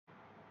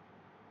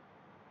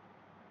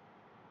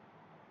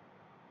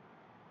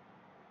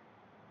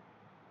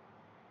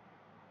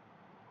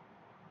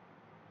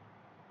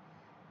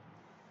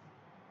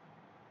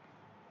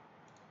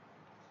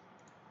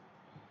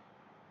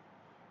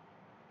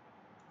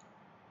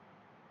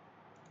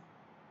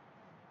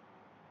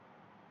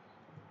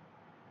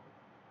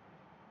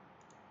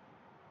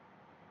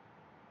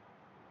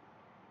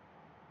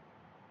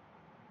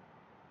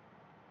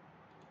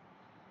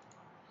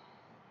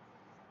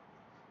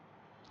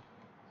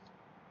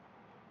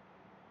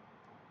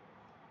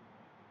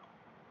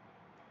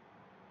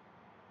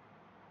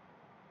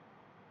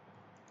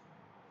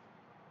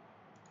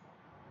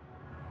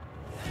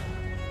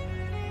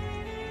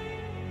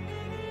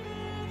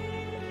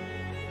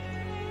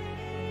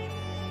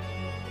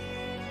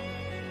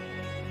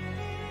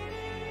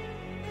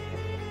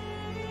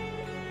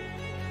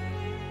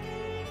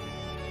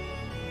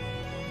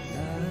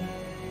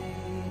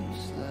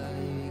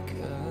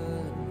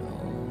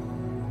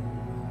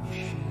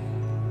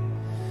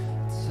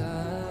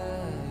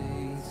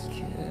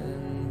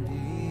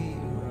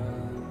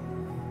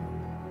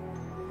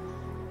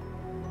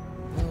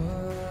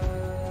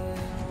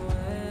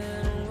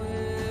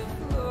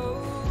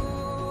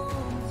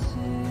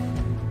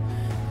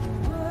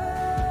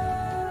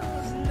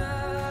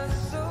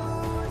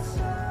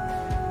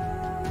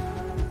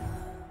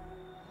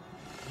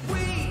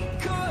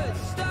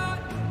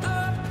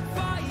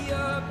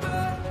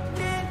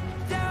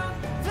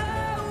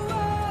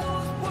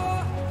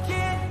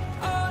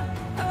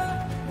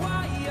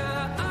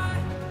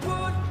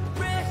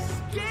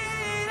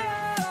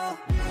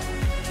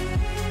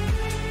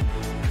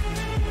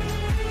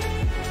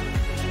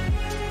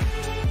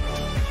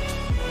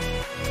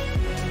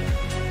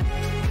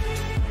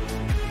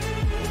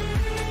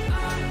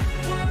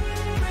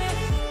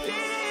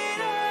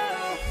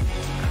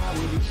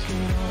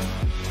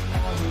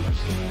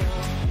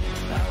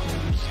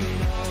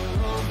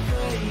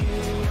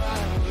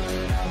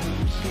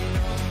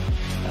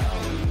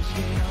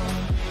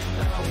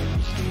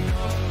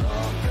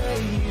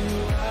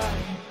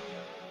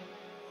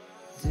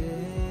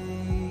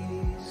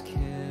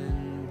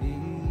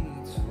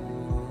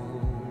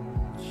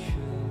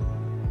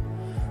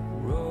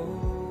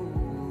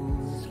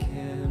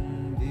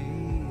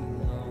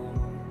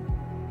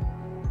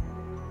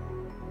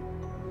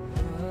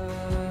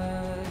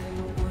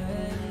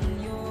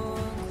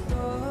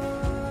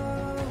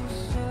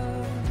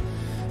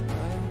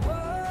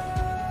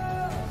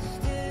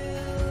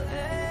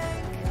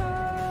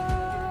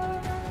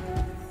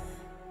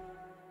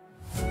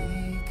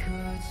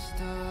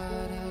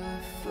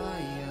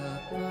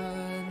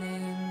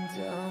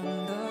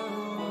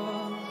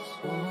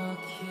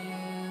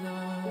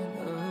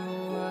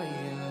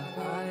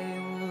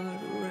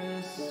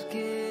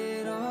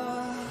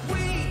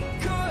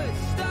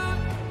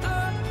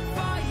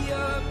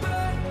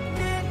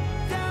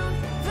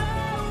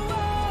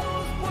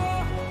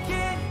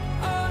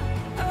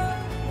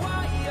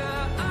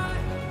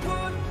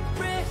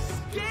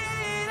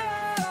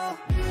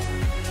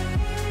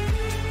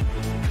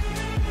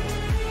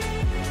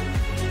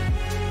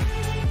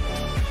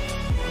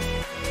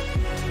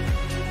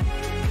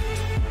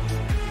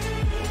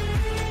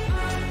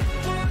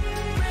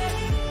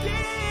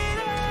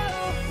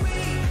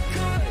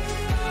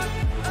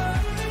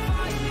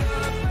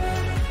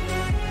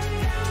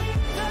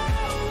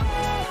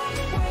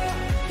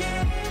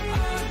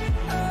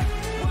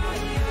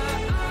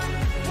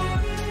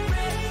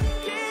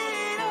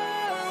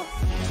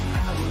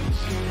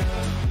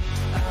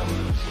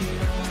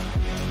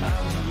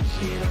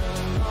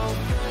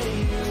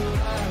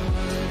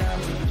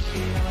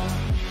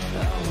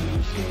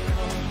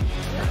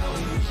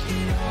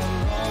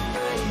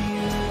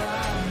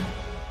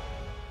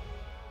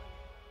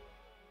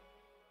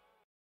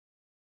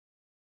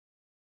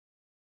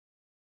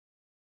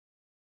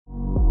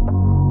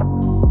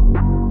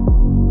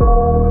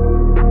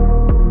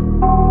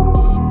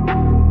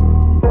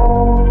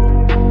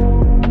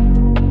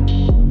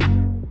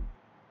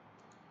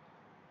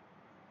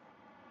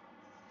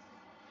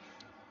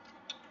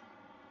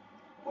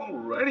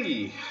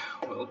Alrighty,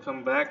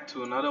 welcome back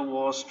to another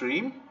war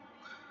stream.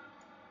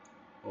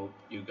 Hope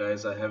you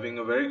guys are having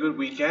a very good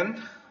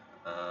weekend.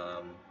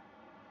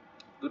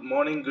 Good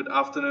morning, good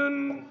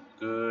afternoon,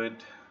 good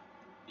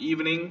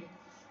evening,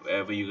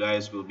 wherever you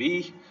guys will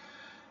be.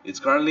 It's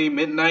currently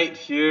midnight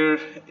here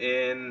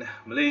in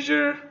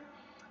Malaysia.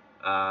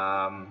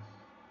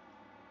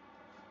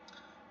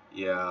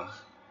 Yeah,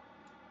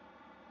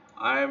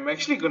 I'm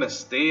actually gonna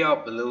stay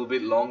up a little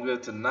bit longer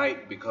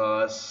tonight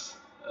because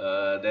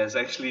there's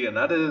actually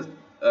another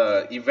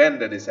event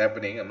that is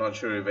happening. I'm not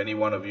sure if any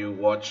one of you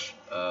watch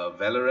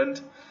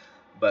Valorant,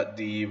 but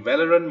the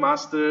Valorant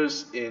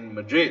Masters in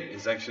Madrid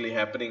is actually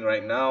happening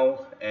right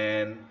now,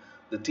 and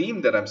the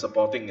team that I'm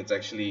supporting is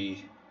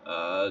actually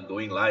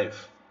going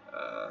live.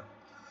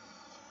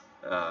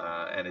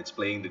 And it's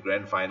playing the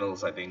grand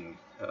finals, I think,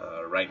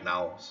 right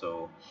now.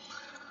 So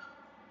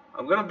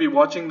I'm gonna be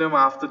watching them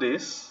after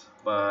this,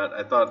 but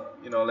I thought,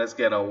 let's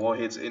get our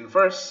warheads in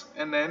first,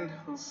 and then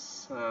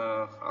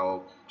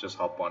I'll just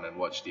hop on and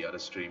watch the other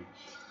stream.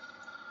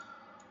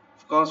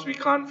 Of course, we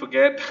can't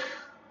forget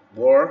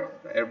war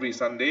every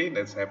Sunday.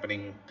 That's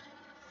happening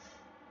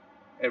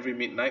every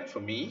midnight for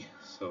me.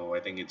 So I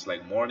think it's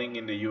like morning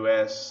in the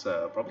US,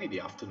 probably the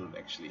afternoon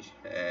actually,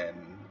 and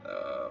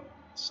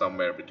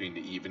somewhere between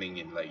the evening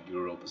in like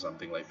Europe or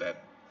something like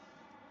that.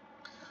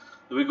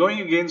 We're going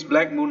against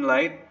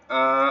Blackmoonlight.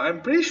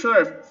 I'm pretty sure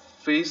I've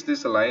faced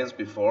this alliance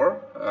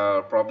before,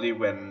 probably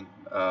when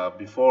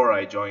before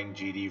I joined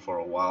GD for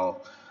a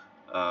while.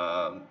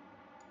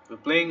 We're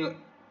playing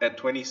at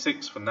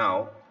 26 for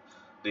now.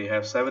 They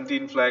have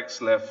 17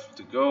 flags left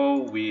to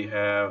go. We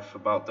have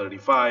about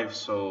 35,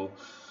 so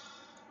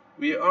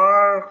we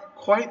are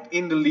quite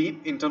in the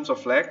lead in terms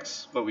of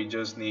flags, but we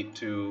just need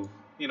to,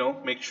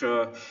 make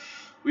sure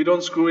we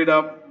don't screw it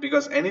up,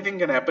 because anything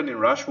can happen in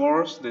Rush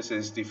Wars. This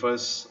is the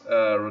first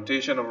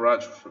rotation of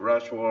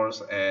Rush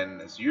Wars,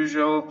 and as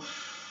usual,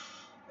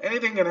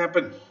 anything can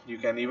happen. You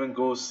can even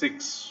go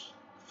 6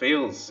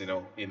 fails,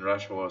 in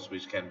Rush Wars,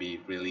 which can be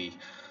really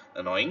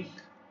annoying.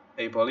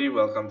 Hey Polly,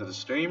 welcome to the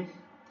stream.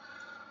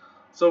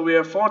 So we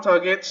have 4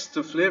 targets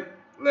to flip.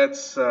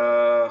 Let's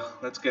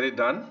get it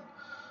done.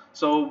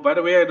 So by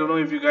the way, I don't know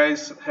if you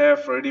guys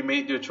have already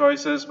made your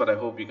choices, but I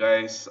hope you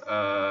guys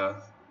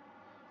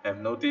have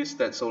noticed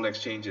that Soul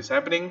Exchange is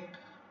happening,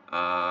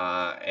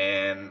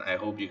 and I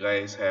hope you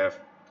guys have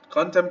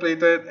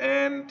contemplated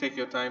and take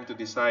your time to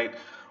decide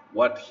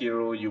what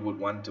hero you would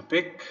want to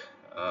pick.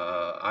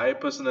 I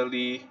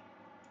personally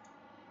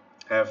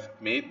have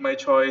made my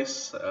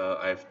choice.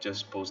 I've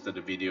just posted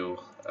a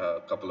video a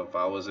couple of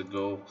hours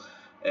ago,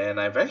 and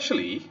I've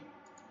actually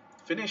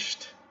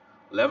finished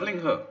leveling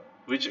her,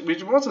 which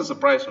was a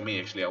surprise for me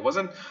actually. I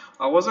wasn't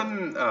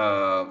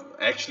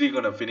actually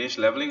gonna finish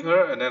leveling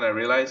her, and then I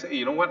realized, hey,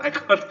 you know what? I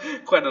got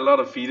quite a lot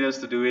of feeders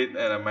to do it,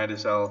 and I might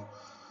as well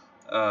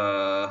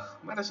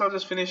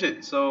just finish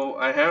it. So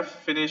I have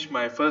finished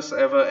my first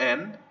ever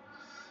end,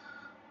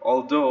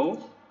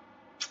 although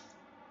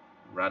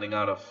running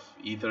out of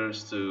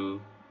ethers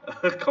to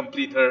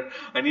complete her.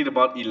 I need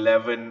about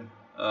 11.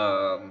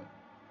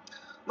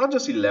 Not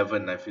just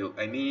 11. I feel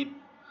I need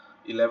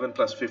 11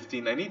 plus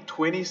 15. I need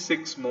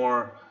 26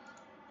 more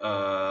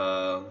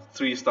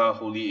 3-star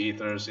holy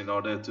ethers in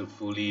order to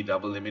fully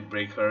double limit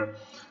break her.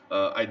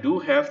 I do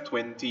have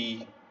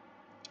 20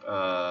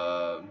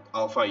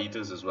 alpha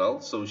ethers as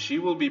well, so she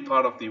will be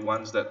part of the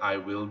ones that I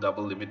will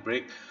double limit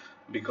break,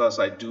 because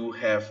I do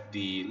have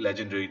the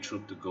legendary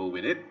troop to go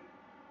with it.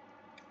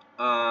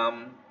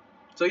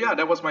 So yeah,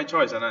 that was my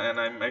choice, and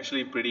I'm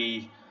actually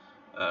pretty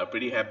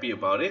happy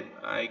about it.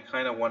 I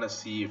kind of want to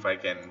see if I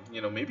can,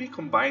 maybe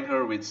combine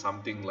her with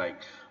something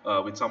like,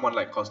 with someone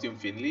like Costume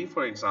Finley,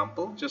 for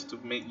example, just to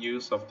make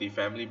use of the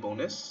family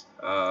bonus.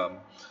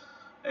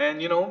 And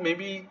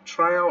maybe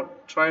try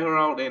her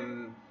out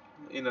in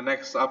the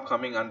next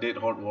upcoming Undead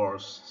Horde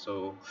Wars.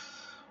 So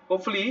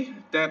hopefully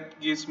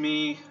that gives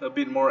me a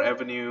bit more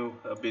avenue,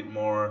 a bit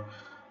more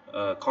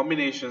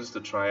combinations to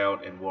try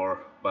out in War.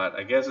 But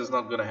I guess it's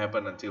not gonna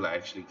happen until I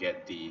actually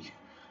get the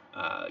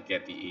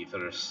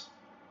ethers.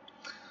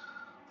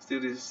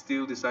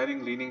 Still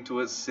deciding, leaning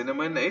towards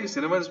Cinnamon. Hey,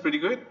 Cinnamon's pretty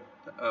good.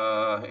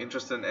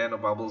 Interested in Anne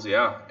of Bubbles.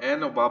 Yeah,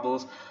 Anne of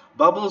Bubbles.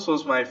 Bubbles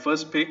was my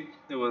first pick.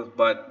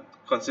 But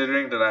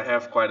considering that I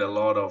have quite a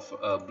lot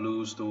of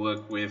blues to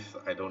work with,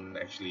 I don't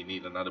actually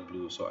need another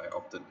blue, so I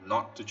opted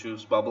not to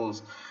choose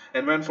Bubbles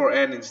and went for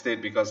Anne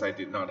instead, because I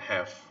did not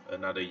have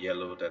another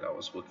yellow that I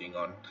was working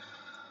on.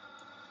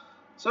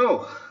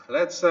 So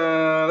let's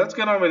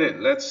get on with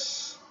it.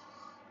 Let's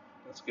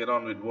let's get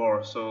on with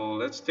war. So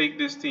let's take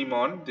this team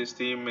on. This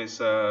team is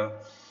Toon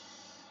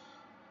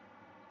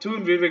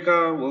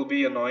Vivica will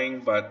be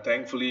annoying, but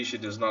thankfully she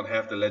does not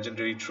have the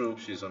legendary troop.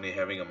 She's only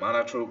having a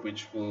mana troop,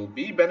 which will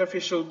be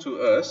beneficial to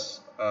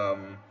us.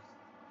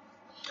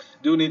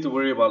 Do need to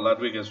worry about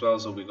Ludwig as well,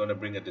 so we're going to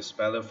bring a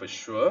Dispeller for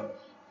sure.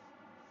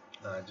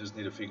 I just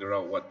need to figure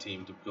out what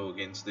team to go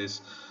against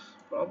this.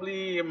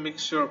 Probably a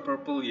mixture of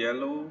purple,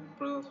 yellow,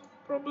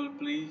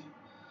 probably.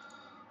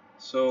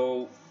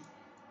 So,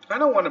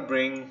 kind of want to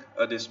bring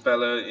a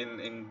Dispeller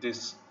in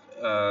this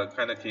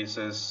kind of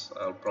cases.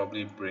 I'll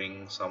probably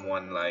bring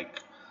someone like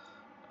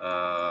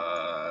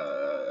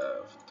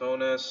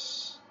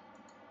Photonus.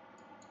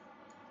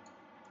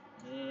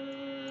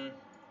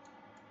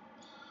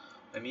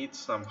 I need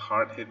some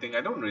hard hitting.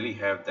 I don't really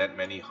have that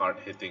many hard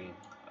hitting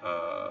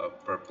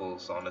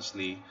purples,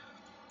 honestly.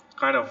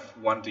 Kind of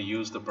want to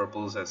use the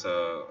purples as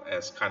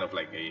kind of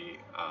like a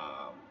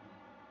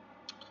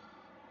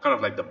kind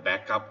of like the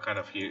backup kind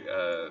of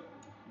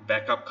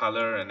backup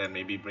color, and then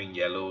maybe bring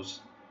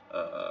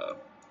uh,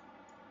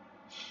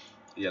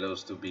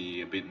 yellows to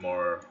be a bit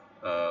more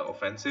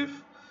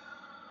offensive.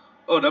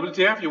 Oh,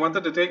 WTF! You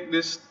wanted to take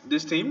this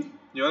team?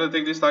 You want to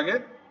take this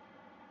target?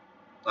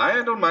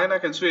 I don't mind. I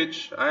can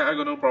switch. I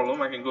got no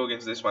problem. I can go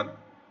against this one.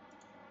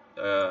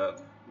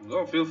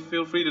 Go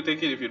feel free to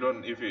take it if you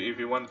don't if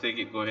you want to take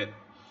it. Go ahead.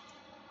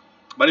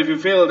 But if you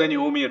fail, then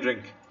you owe me a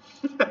drink.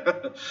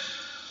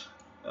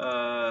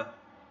 uh,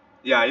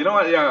 yeah, you know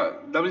what? Yeah,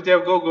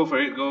 WTF, go for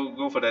it.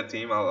 Go for that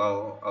team.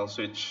 I'll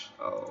switch.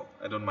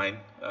 I don't mind.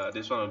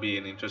 This one will be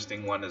an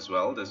interesting one as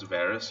well. There's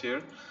Varus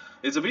here.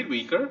 It's a bit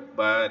weaker,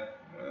 but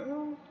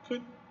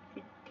could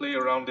play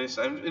around this.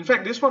 In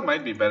fact, this one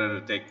might be better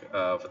to take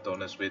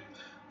Photonus with,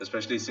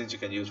 especially since you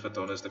can use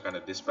Photonus to kind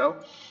of dispel.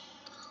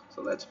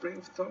 So let's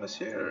bring Photonus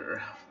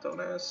here.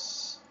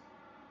 Photonus.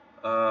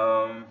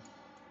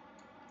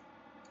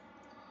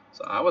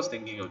 So I was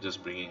thinking of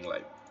just bringing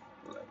like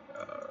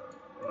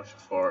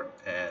Rochefort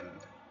and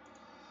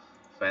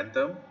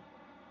Phantom,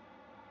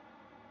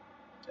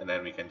 and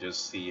then we can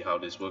just see how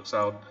this works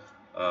out.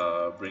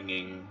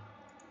 Bringing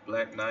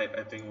Black Knight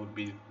I think would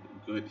be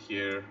good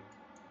here,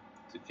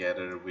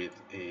 together with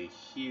a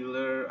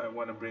healer. I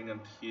want to bring a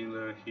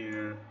healer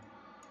here,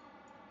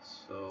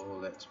 so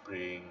let's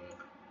bring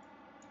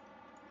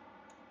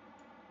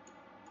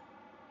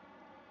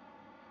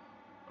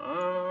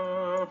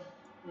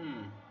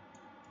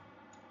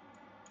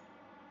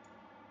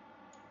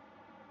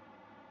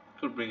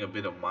could bring a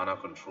bit of mana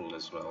control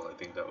as well. I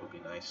think that would be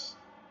nice.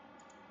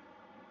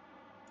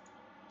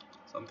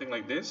 Something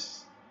like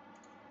this.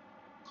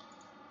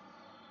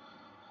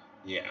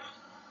 Yeah.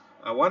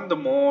 I want the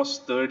more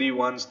sturdy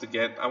ones to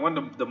get. I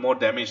want the more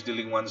damage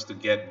dealing ones to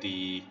get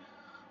the.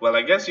 Well,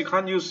 I guess you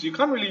can't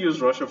really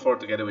use Rochefort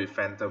together with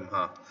Phantom,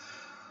 huh?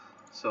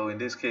 So in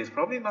this case,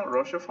 probably not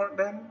Rochefort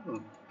then.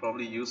 We'll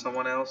probably use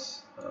someone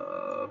else.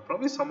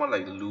 Probably someone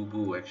like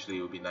Lubu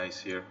actually would be nice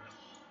here.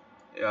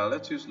 Yeah,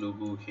 let's use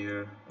Lubu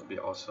here. It'll be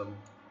awesome.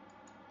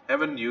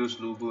 Haven't used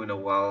Lubu in a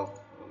while.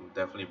 We'll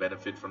definitely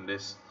benefit from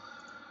this.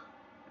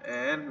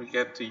 And we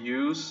get to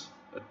use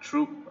a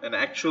troop, an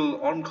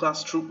actual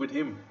on-class troop with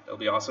him. That'll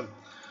be awesome.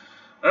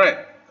 Alright,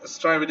 let's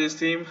try with this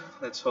team.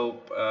 Let's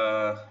hope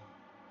well,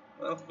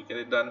 we get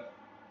it done.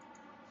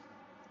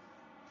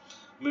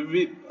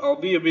 Maybe I'll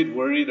be a bit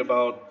worried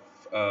about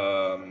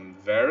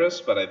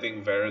Varus, but I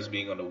think Varus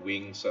being on the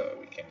wing, so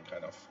we can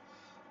kind of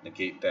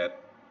negate that.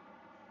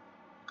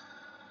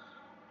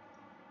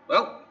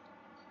 Well,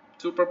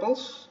 2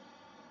 purples.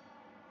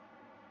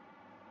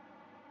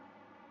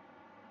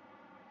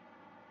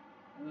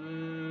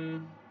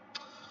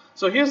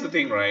 So here's the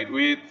thing, right?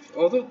 With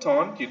auto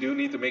taunt, you do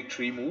need to make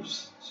 3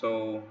 moves.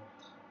 So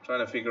trying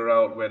to figure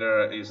out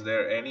whether is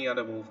there any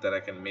other move that I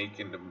can make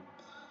in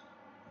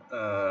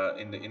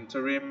the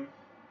interim.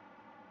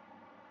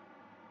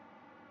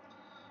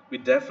 We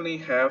definitely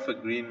have a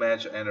green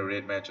match and a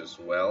red match as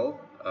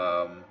well.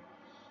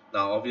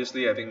 Now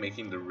obviously I think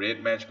making the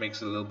red match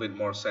makes a little bit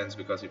more sense,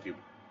 because if you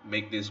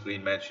make this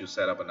green match you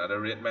set up another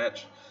red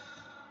match.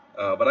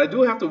 But I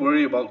do have to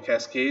worry about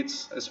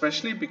cascades,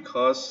 especially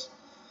because,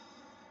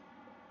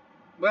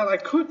 well, I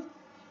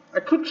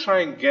could try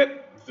and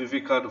get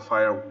Vivica to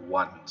fire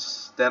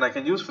once. Then I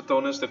can use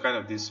Photonus to kind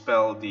of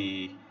dispel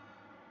the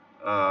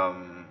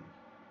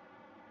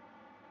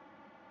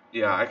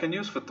yeah, I can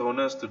use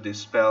Photonus to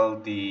dispel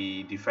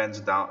the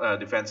defense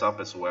up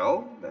as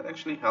well. That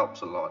actually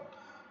helps a lot.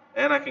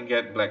 And I can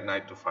get Black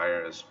Knight to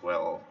fire as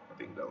well. I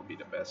think that will be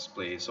the best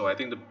play. So I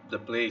think the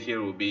play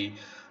here will be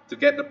to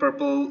get the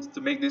purple,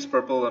 to make this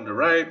purple on the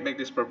right, make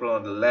this purple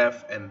on the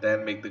left, and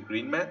then make the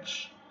green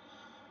match.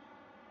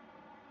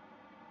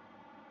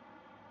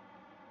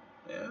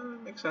 Yeah,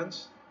 that makes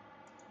sense.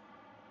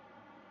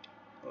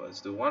 So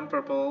let's do 1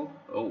 purple.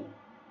 Oh.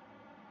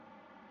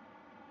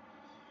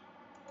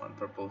 1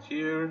 purple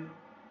here.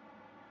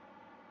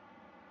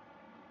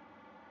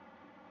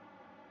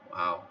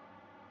 Wow.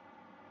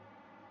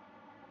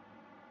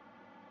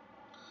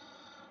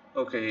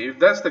 Okay, if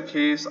that's the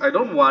case, I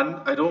don't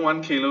want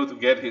Kalo to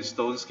get his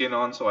stone skin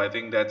on, so I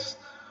think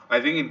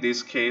in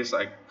this case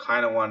I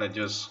kind of want to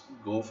just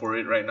go for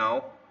it right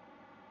now.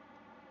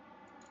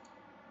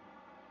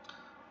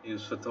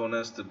 Use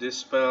Photonus to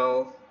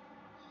dispel.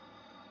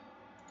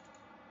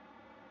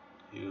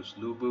 Use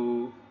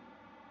Lubu.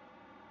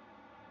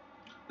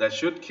 That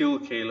should kill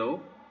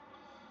Kalo.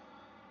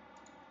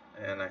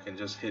 And I can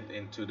just hit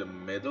into the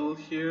middle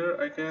here,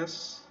 I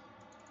guess.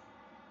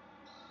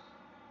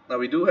 Now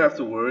we do have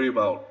to worry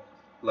about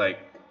like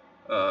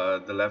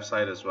the left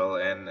side as well,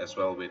 and as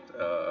well with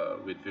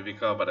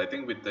Vivica. But I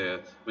think with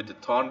the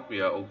taunt we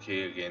are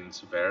okay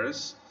against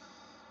Varus.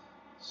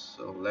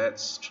 So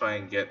let's try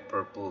and get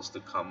purples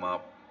to come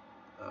up.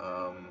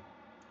 Um,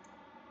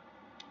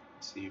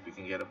 see if we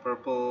can get a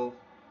purple.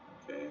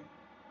 Okay.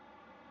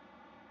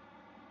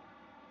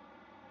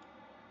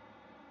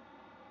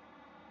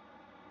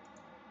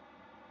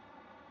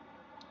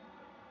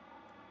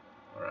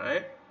 All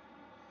right.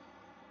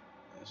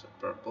 There's a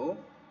purple.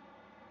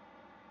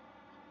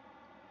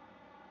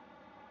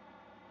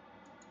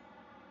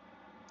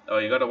 Oh,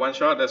 you got a one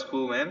shot? That's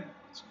cool, man.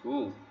 It's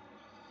cool.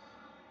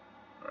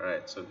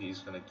 Alright, so he's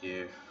gonna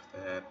give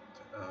that.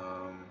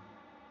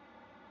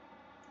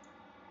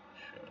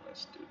 Sure,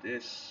 let's do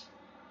this.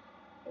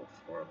 Hope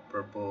for a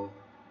purple.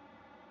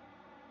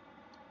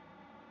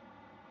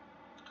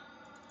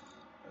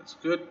 That's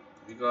good.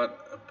 We got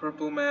a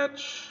purple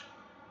match.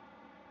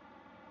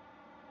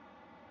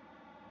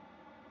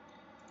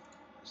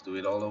 Let's do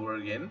it all over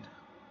again.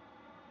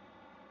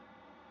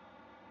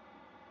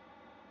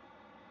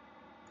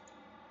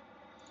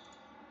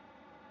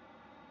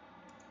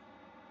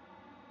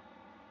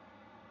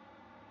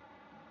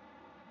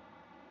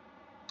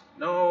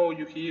 No,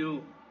 you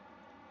heal.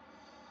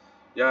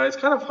 Yeah, it's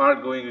kind of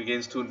hard going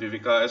against Toon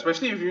Vivica,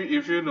 especially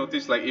if you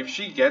notice, like if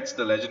she gets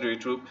the legendary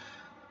troop,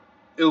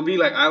 it'll be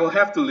like I'll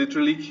have to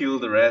literally kill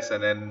the rest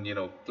and then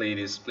play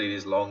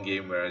this long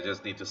game where I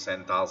just need to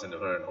send tiles into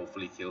her and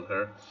hopefully kill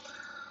her.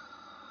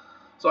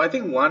 So I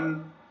think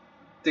one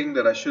thing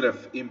that I should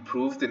have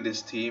improved in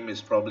this team is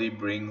probably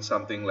bring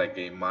something like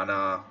a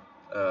mana,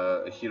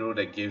 a hero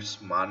that gives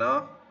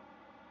mana,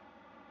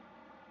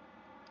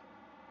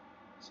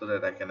 so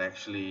that I can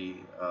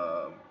actually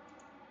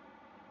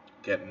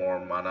get more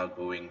mana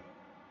going.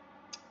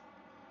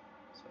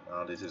 So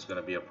now this is going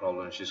to be a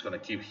problem. She's going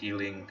to keep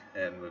healing,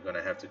 and we're going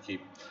to have to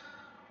keep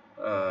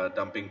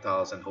dumping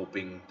tiles and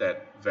hoping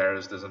that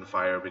Varus doesn't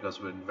fire,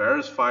 because when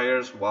Varus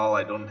fires while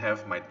I don't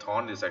have my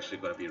taunt, it's actually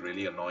going to be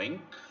really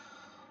annoying.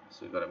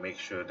 So you got to make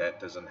sure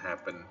that doesn't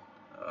happen.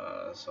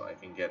 So I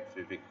can get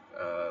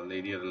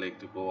Lady of the Lake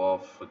to go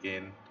off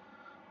again.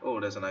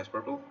 Oh, there's a nice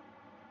purple.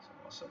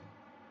 That's awesome.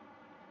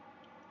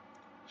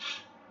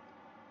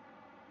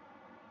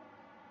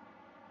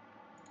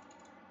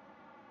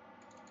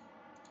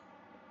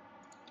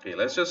 Okay,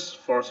 let's just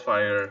force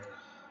fire.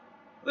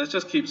 Let's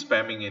just keep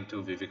spamming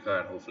into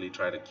Vivica and hopefully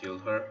try to kill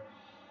her.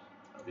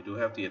 We do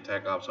have the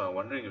attack up, so I'm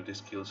wondering if this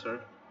kills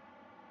her.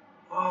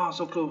 Oh,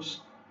 so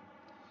close.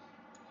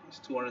 He's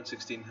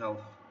 216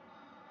 health.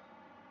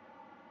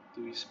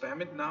 Do we spam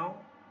it now?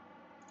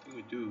 I think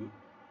we do.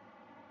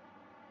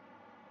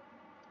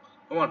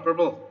 Come on,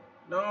 purple.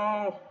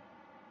 No.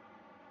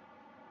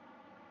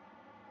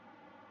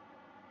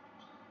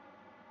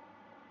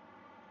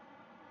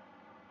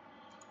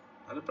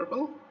 Another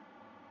purple?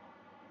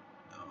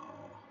 No.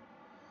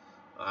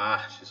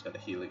 Ah, she's gonna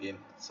heal again.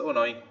 So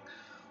annoying.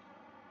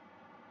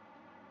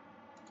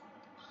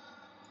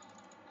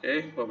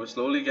 Okay, but we're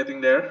slowly getting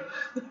there.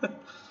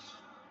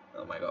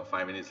 Oh my god,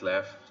 5 minutes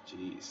left.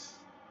 Jeez.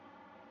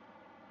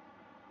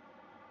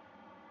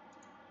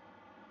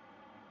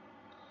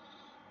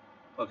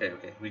 Okay,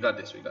 we got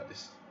this, we got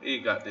this. We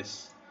got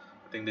this.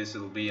 I think this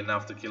will be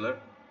enough to kill her.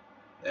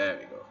 There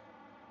we go.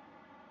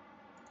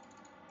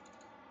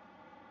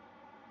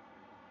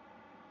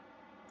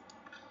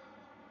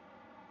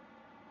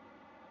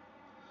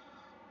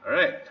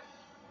 Alright,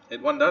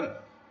 hit one done.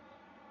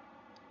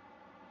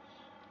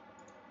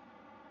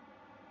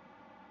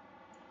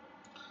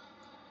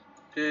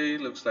 Okay,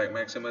 looks like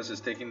Maximus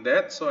is taking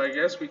that, so I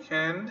guess we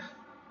can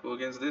go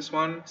against this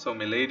one. So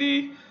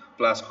Milady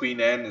plus Queen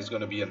Anne is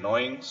going to be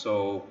annoying,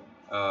 so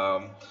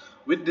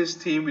with this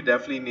team we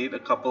definitely need a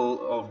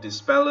couple of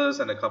Dispellers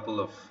and a couple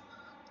of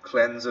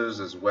Cleansers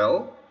as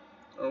well.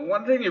 I'm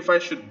wondering if I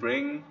should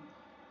bring...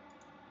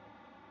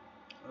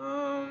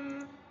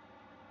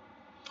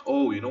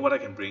 oh, you know what I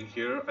can bring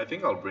here? I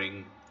think I'll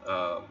bring...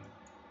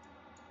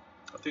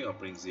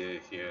 Zia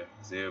here.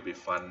 Zia will be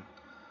fun.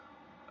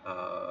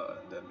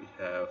 Then we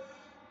have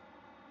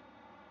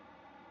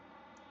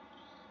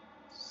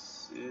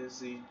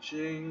Sizzy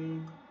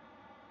Jing.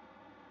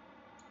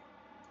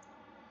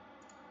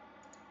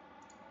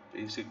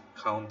 Basic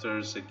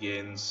counters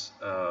against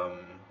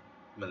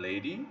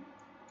Milady.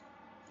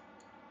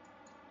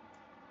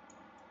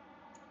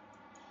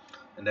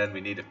 And then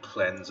we need a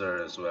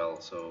cleanser as well,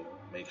 so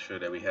make sure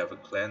that we have a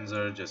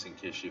cleanser just in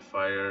case she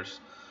fires.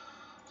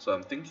 So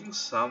I'm thinking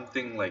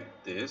something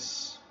like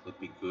this would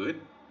be good.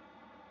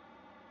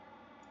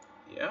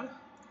 Yeah.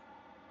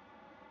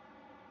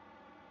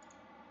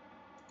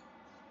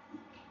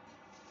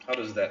 How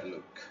does that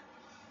look?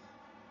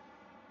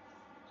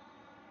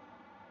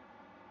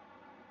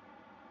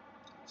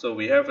 So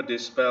we have a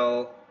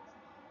Dispel,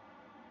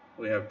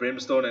 we have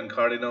Brimstone and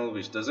Cardinal,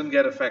 which doesn't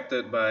get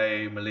affected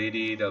by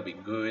Milady, that'll be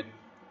good.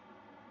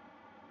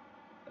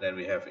 And then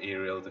we have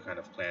Ariel to kind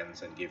of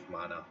cleanse and give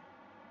mana.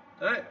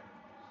 Alright.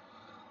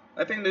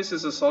 I think this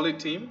is a solid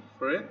team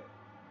for it.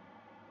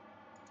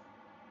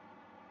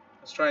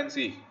 Let's try and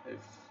see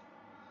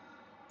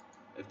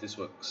if this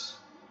works.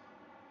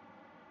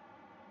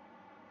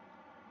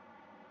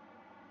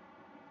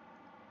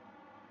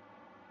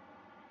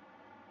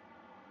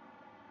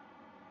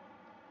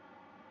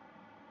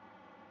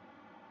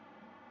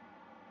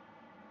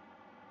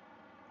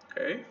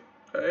 Okay,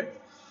 okay.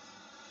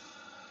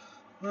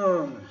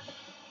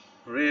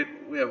 Red.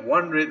 We have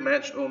one red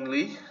match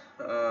only.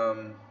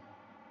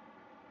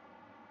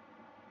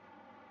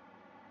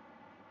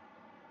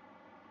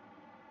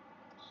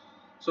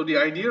 So the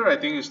idea, I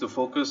think, is to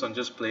focus on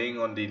just playing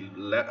on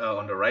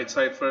the right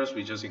side first.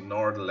 We just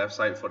ignore the left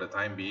side for the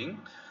time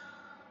being.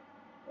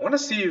 I want to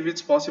see if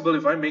it's possible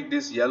if I make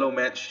this yellow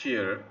match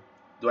here.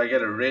 Do I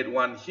get a red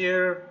one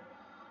here?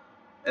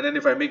 And then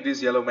if I make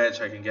this yellow match,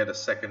 I can get a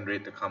second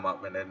red to come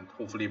up, and then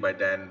hopefully by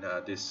then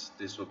this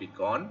will be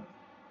gone.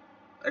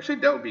 Actually,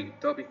 that would be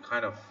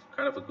kind of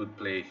a good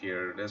play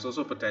here. There's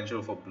also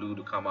potential for blue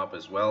to come up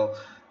as well.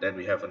 Then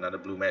we have another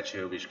blue match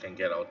here, which can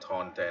get our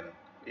taunt and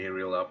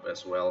Ariel up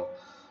as well.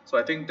 So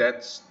I think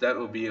that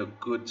will be a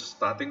good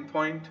starting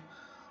point,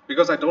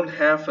 because I don't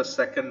have a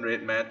second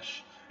red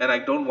match, and I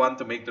don't want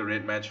to make the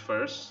red match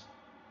first.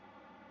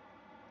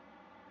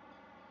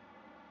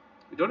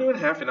 We don't even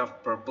have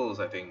enough purples,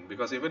 I think,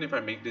 because even if I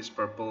make this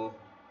purple,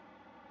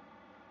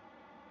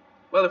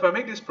 well, if I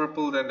make this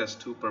purple, then there's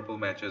two purple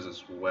matches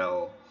as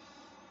well,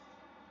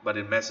 but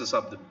it messes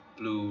up the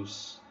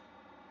blues,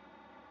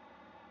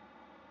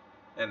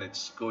 and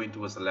it's going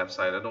towards the left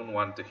side. I don't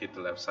want to hit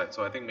the left side,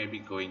 so I think maybe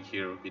going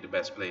here would be the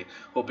best play,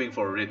 hoping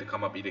for a red to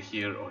come up either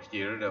here or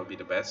here. That would be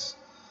the best.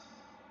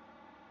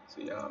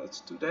 So yeah,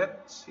 let's do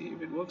that, see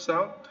if it works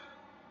out.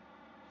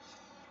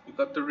 We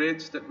got the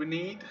reds that we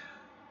need.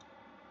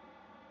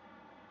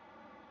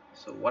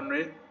 So one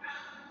red,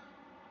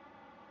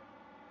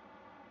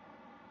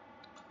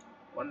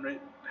 one red.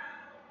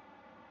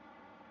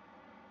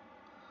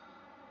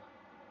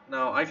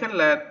 Now I can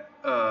let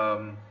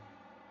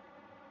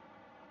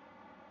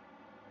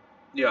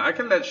yeah, I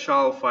can let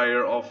Shal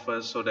fire off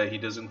first so that he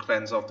doesn't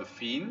cleanse off the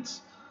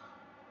fiends,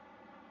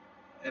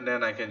 and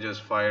then I can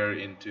just fire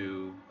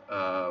into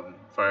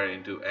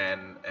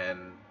Anne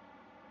and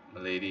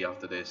Milady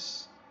after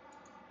this.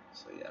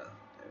 So yeah,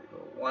 there we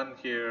go. One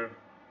here.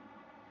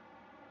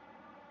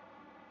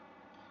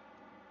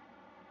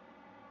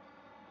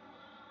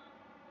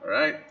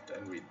 Alright,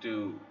 then we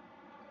do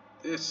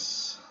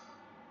this,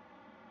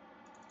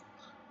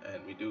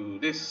 and we do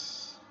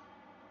this,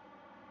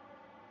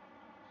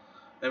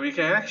 and we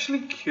can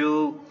actually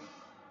kill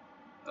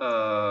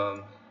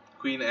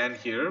Queen Anne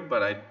here,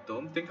 but I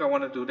don't think I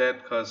want to do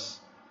that, because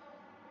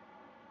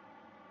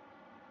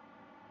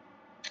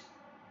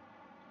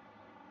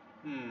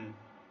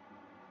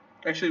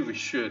actually we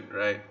should,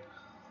 right?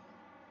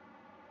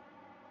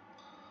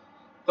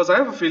 Because I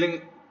have a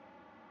feeling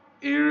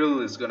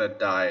Ariel is gonna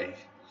die,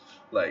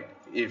 like,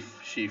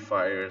 if she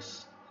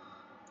fires.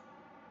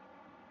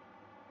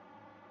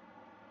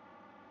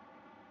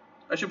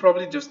 I should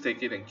probably just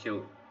take it and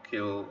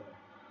kill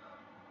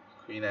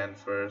Queen Anne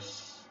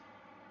first.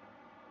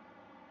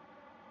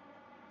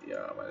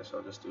 Yeah, I might as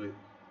well just do it.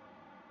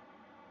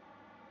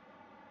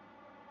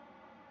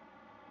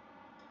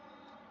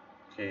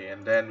 Okay,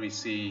 and then we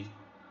see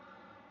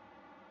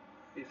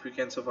if we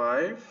can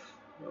survive.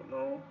 Don't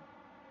know.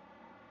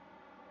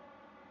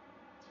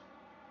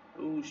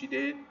 Oh, she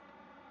did.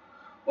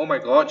 Oh my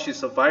god, she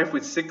survived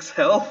with 6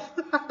 health.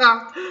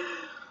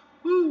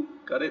 Woo,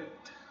 got it.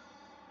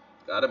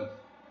 Got him.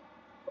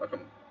 Fuck him.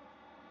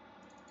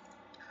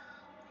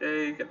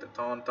 Okay, get the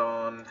taunt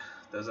on.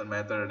 Doesn't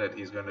matter that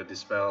he's going to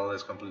dispel.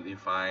 That's completely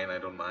fine. I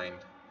don't mind.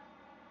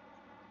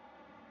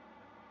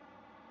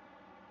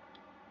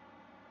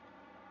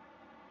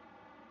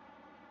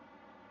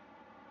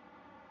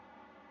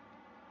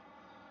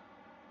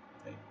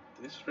 Make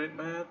this red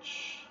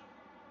match.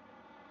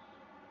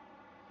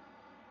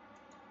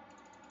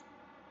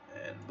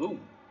 And boom.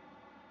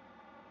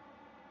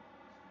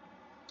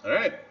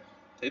 Alright.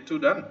 Hit 2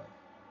 done.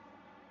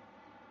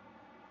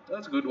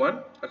 That's a good one.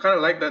 I kind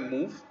of like that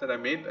move that I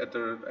made at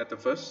the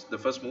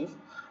first move.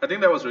 I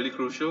think that was really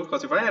crucial,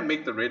 because if I had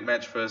made the red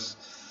match first,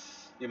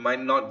 you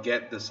might not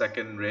get the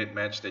second red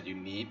match that you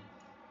need.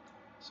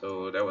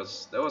 So that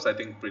was I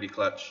think pretty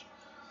clutch.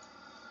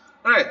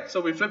 Alright, so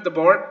we flipped the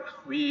board.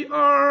 We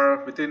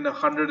are within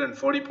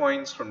 140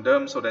 points from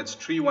them, so that's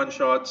 3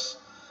 one-shots.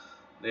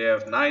 They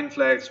have 9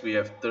 flags, we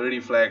have 30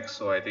 flags,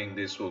 so I think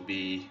this will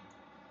be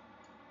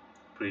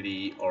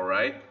pretty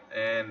alright.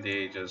 And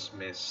they just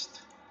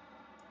missed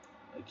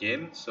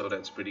again, so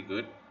that's pretty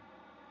good.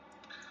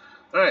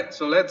 Alright,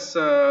 so let's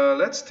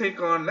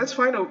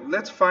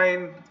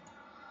find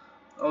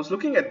I was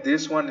looking at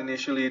this one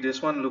initially. This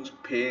one looks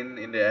pain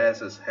in the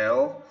ass as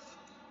hell.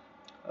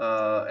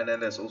 And then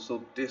there's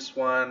also this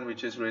one,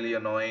 which is really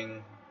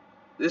annoying.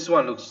 This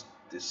one looks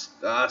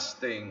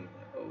disgusting.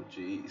 Oh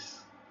jeez.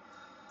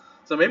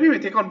 So maybe we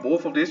take on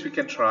both of these. We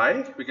can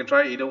try. We can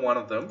try either one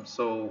of them.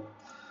 So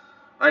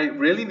I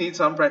really need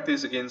some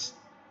practice against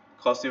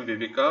Costume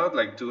Vivica,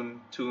 like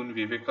Toon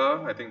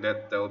Vivica. I think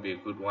that will be a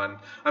good one.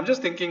 I'm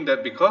just thinking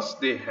that because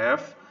they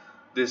have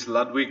this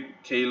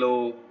Ludwig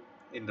Kalo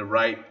in the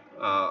right,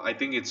 I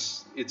think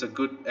it's a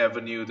good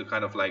avenue to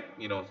kind of like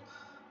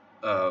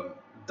uh,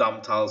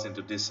 dump tiles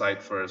into this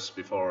side first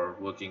before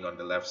working on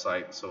the left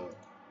side. So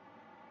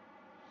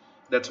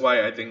that's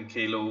why I think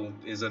Kalo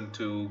isn't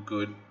too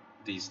good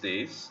these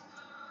days.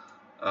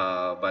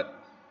 But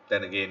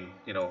then again,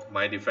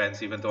 my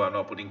defense, even though I'm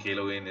not putting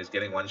Kalo in, is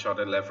getting one shot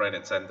at left, right,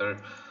 and center.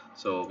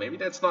 So maybe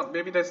that's not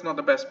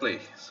the best play.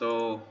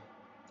 So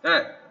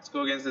alright, let's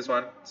go against this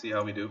one. See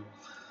how we do.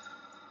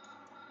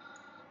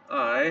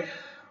 I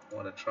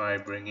want to try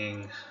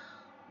bringing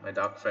my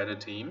Dark Feather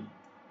team.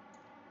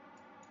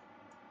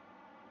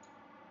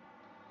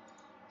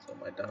 So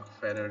my Dark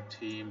Feather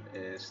team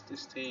is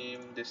this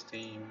team, this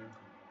team.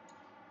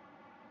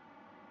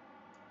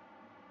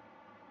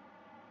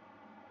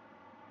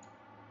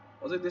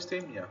 Was it this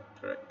team? Yeah,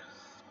 correct.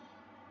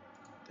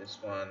 This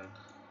one.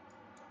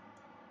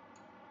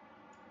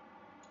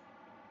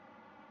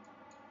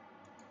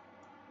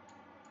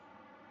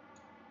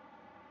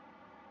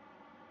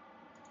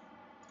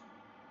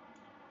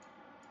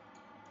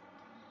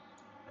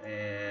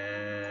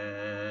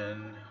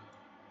 And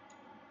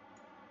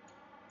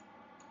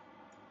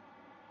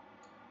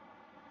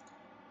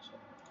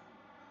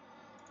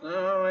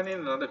no, I need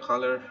another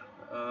color.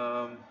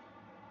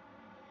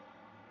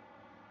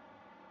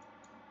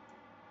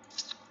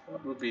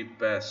 What would be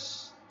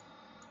best?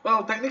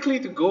 Well, technically,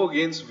 to go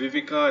against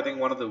Vivica, I think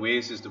one of the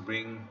ways is to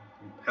bring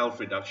health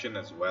reduction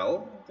as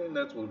well. I think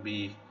that would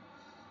be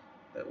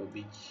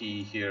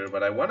key here.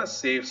 But I want to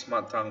save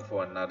Smart Tongue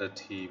for another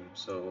team.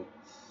 So,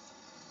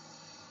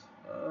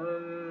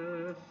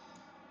 um,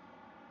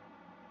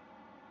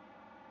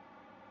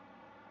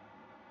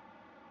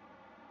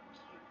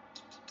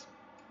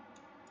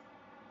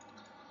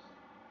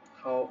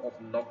 how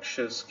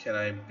obnoxious can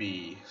I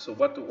be? So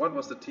what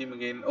was the team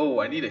again?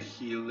 Oh, I need a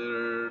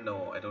healer.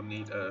 No, I don't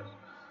need a.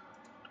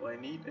 Do I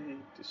need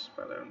a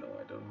dispeller? No,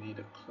 I don't need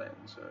a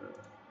cleanser.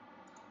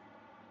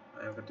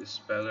 I have a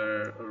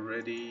dispeller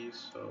already,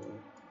 so.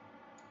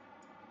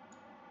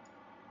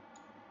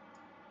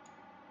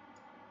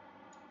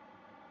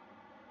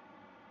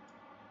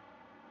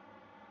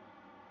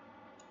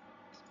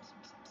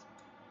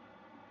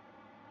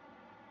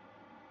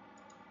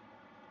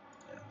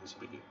 Yeah, this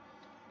will be good.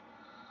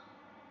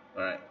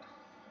 Alright.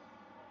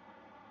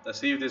 Let's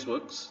see if this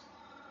works.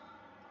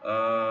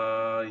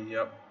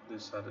 Yep,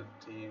 these are the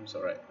teams.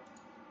 Alright.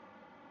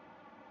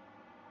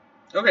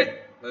 Okay,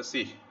 let's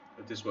see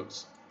if this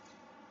works.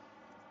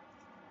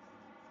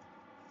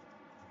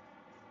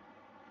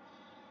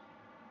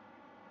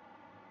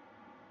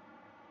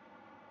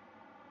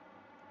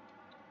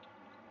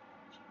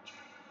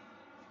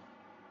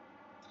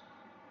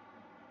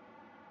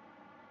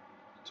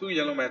 Two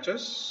yellow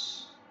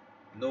matches,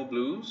 no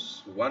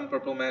blues, one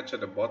purple match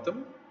at the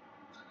bottom.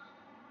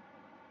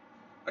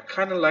 I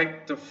kind of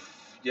like the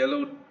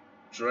yellow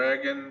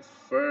dragon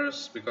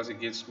first because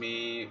it gives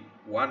me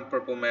one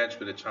purple match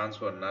with a chance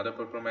for another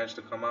purple match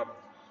to come up.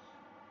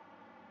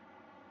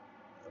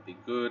 That'll be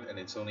good, and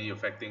it's only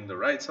affecting the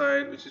right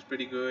side, which is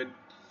pretty good.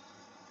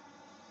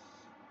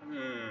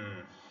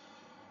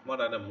 What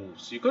other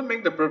moves? You could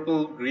make the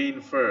purple green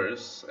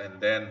first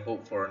and then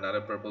hope for another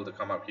purple to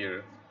come up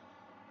here,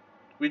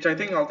 which I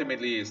think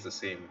ultimately is the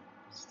same.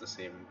 It's the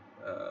same.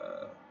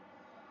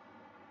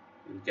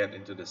 You'll get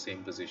into the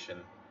same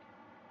position.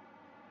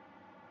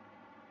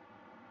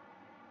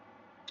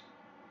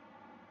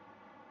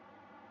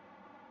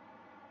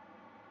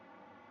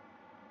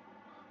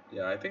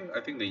 Yeah, I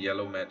think the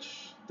yellow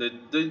match, the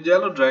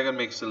yellow dragon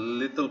makes a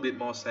little bit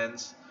more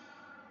sense.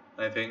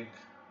 I think.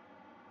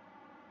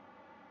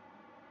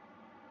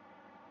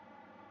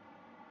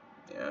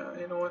 Yeah,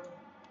 you know what?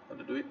 I'm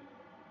gonna do it.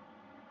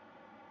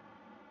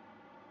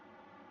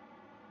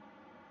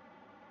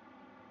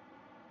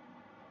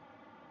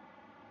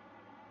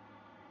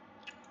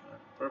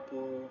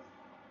 Purple.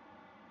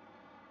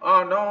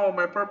 Oh no,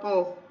 my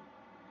purple.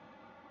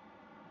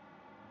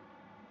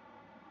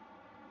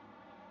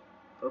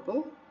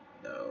 Purple?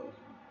 No.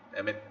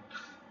 Damn it.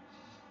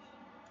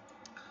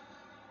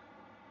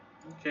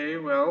 Okay,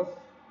 well,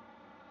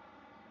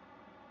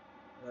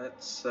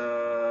 let's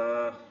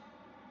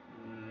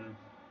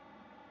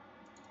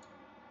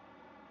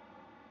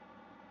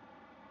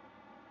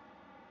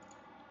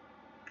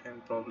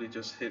can probably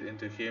just hit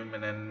into him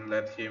and then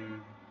let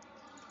him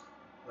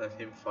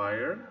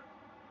fire.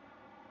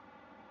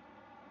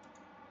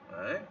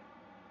 Alright.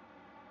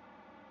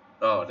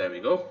 Oh, there we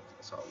go.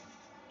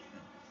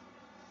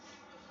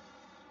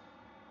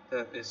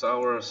 That is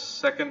our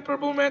second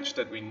purple match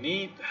that we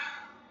need.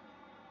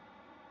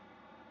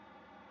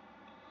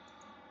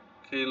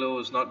 Kalo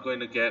is not going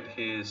to get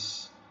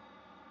his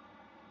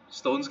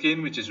stone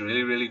skin, which is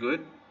really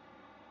good.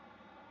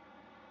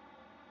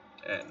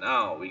 And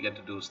now we get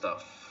to do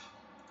stuff.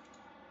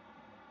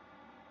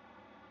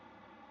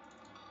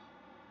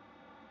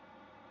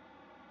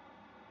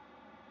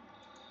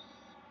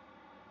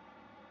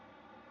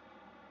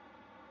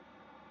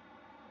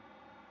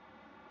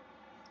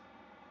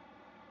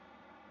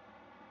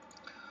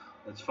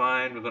 That's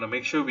fine. We're gonna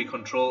make sure we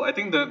control. I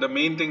think the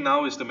main thing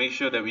now is to make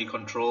sure that we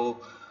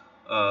control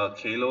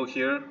Kalo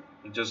here.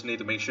 We just need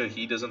to make sure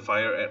he doesn't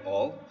fire at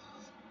all.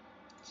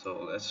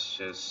 So let's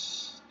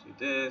just do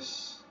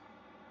this.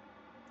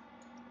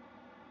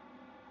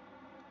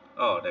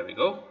 Oh, there we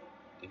go.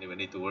 Didn't even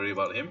need to worry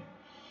about him.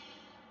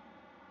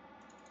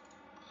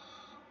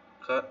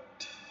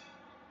 Cut.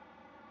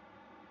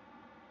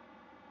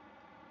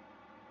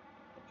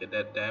 Look at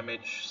that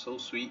damage, so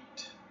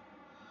sweet.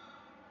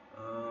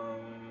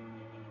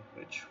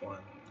 Which one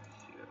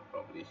here?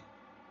 Probably.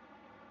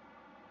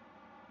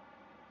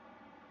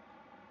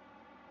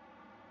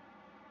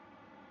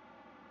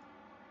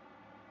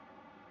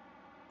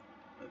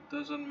 It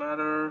doesn't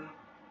matter.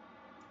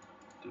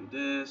 Do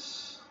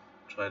this.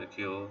 Try to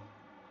kill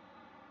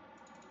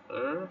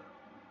her.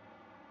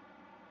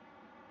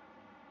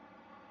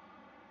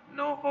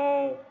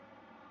 No.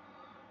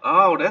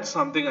 Oh, that's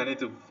something I need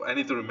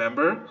to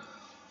remember.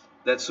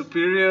 That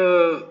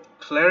superior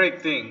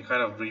cleric thing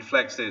kind of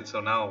reflects it,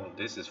 so now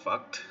this is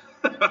fucked.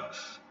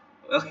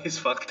 Well, he's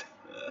fucked.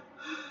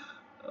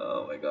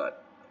 Oh my god.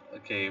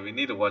 Okay, we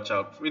need to watch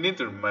out. We need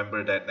to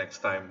remember that next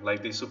time.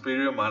 Like the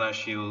superior mana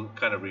shield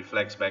kind of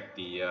reflects back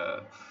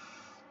the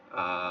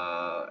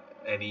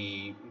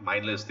any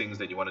mindless things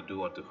that you want to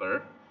do onto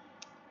her.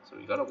 So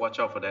we gotta watch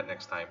out for that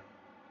next time.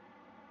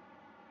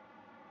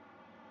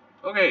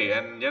 Okay,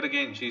 and yet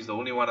again, she's the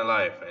only one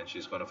alive, and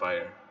she's gonna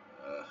fire.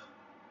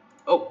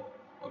 Oh,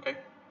 okay.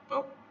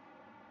 Well,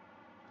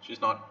 she's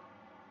not.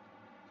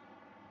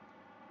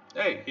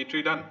 Hey, hit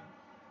 3 done.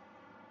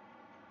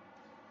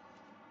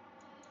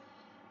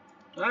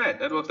 Alright,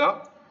 that worked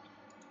out.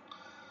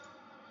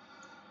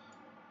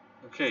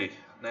 Okay,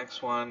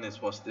 next one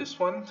was this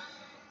one.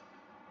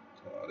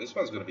 Oh, this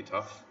one's gonna be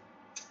tough.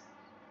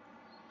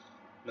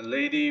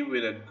 Milady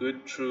with a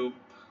good troop,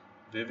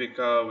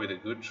 Vivica with a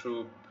good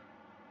troop,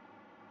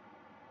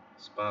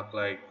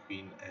 Sparklight,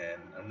 Queen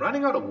Anne. I'm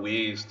running out of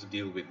ways to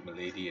deal with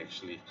Milady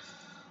actually.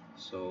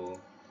 So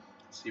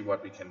let's see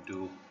what we can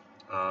do.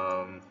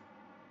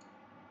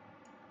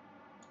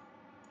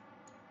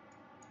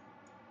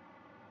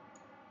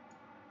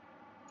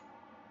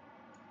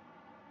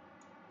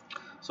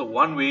 So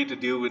one way to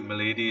deal with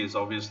Milady is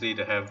obviously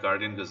to have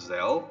Guardian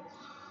Gazelle.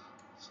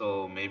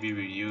 So maybe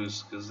we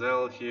use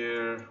Gazelle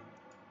here.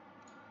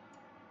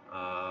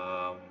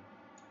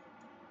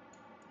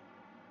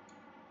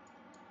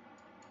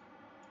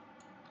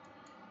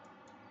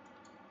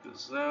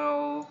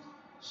 Gazelle,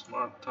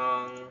 Smart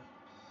Tongue,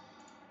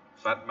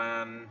 Fat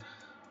Man.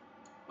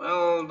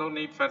 Well, don't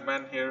need Fat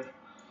Man here.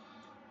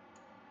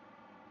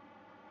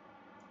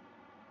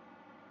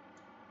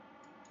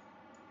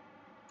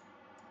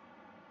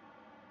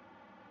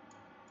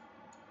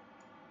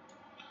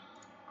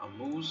 A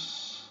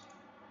Moose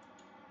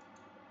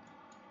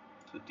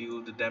to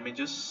deal the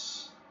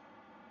damages.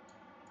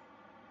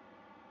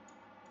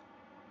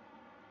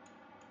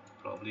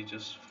 Probably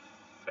just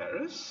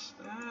Ferris.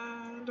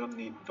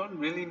 Don't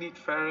really need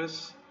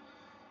Ferris.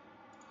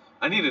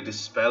 I need a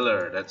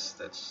Dispeller.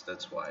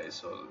 That's why.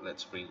 So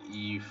let's bring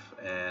Eve,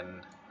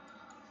 and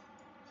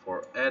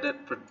for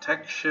added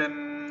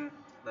protection,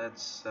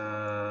 let's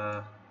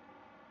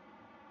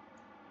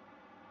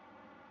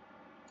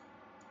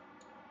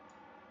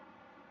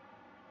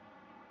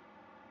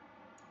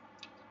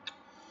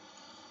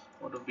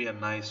what would be a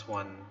nice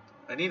one?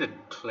 I need a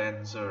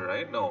cleanser,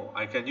 right? No,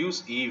 I can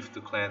use Eve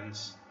to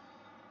cleanse.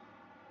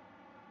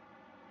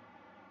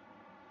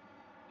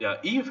 Yeah,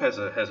 Eve has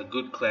a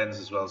good cleanse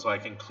as well, so I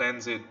can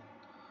cleanse it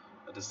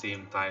at the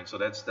same time. So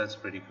that's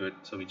pretty good.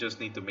 So we just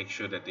need to make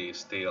sure that they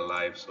stay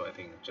alive. So I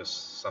think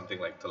just something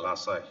like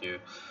Thalassa here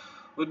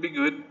would be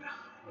good.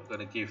 We're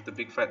gonna give the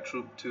big fat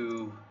troop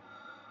to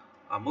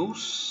a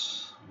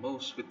Moose.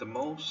 Moose with the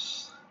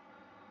Moose.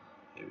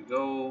 Here we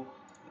go.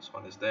 This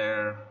one is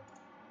there.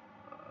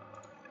 Yeah,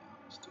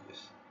 let's do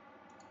this.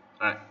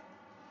 Alright.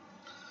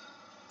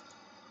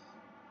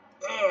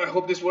 I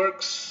hope this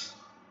works.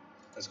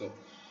 Let's go.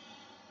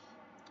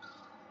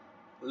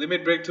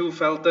 Limit Break 2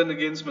 Felton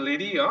against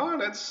Milady. Oh,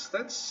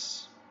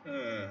 that's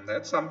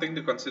something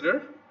to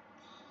consider.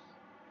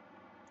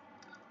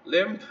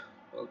 Limp,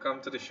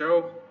 welcome to the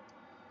show.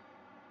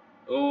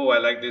 Oh, I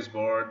like this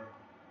board.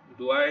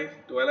 Do I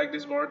like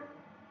this board?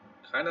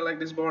 Kinda like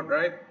this board,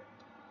 right?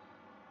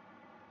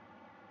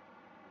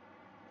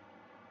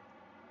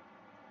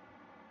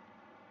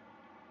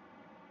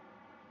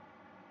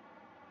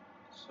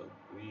 So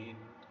green.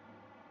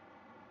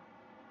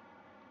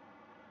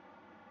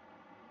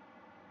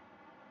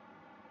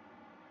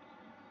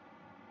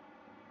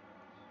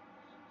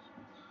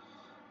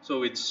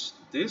 So it's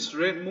this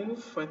red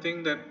move, I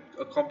think, that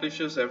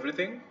accomplishes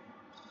everything.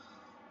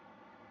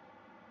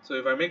 So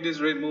if I make this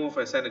red move,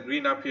 I send a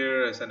green up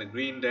here, I send a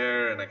green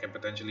there, and I can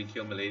potentially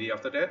kill Milady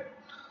after that.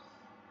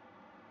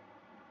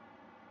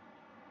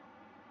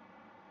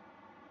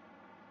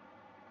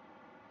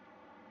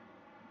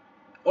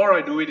 Or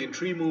I do it in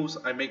 3 moves.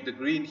 I make the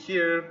green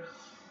here,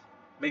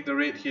 make the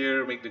red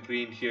here, make the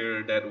green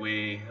here. That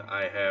way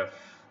I have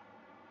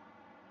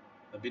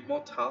a bit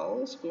more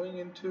tiles going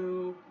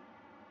into...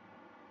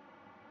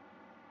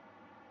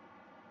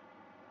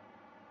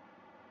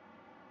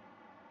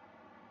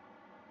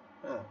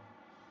 Oh.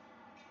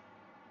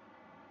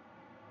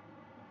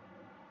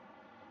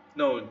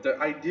 No, the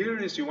idea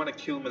is you want to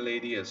kill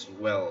Milady as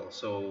well,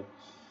 so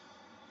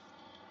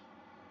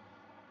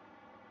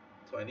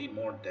I need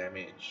more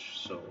damage.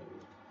 So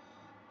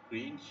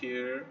green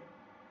here.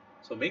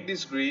 So make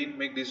this green,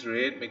 make this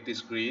red, make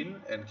this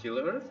green, and kill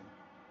her.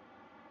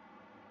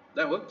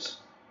 That works,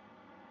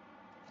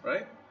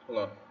 right? Hold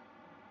on.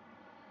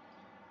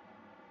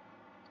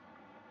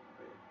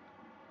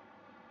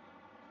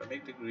 If I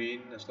make the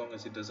green, as long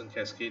as it doesn't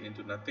cascade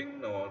into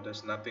nothing. No,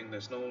 there's nothing.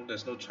 There's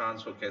no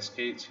chance for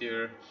cascades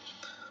here.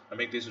 I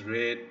make this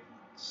red,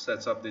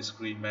 sets up this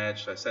green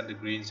match. I send the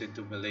greens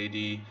into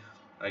Milady.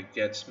 I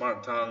get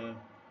Smart Tongue.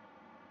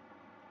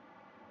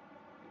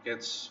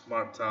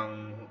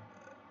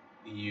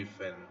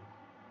 Eve, and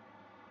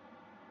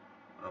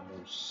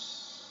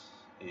Amos.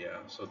 Yeah,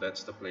 so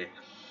that's the play.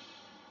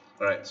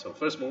 Alright, so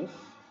first move.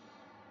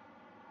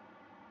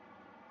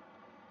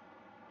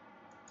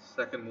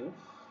 Second move.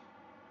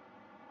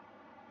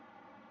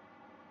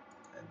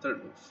 And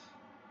third move.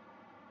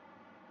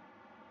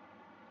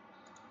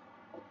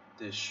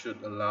 This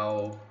should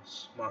allow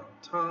Smart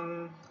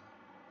Tongue,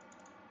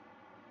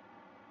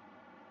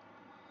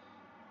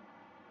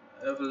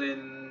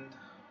 Evelyn,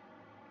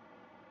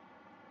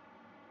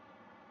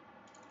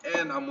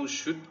 and Amos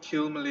should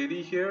kill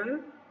Milady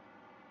here.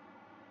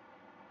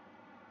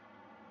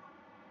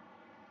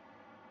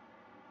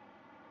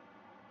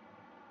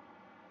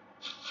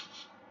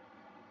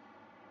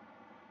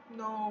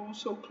 No,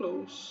 so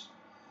close.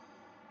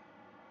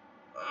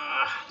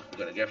 I'm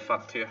gonna get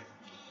fucked here.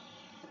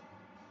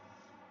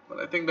 But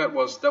I think that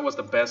was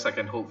the best I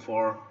can hope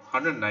for.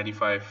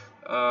 195.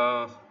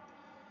 So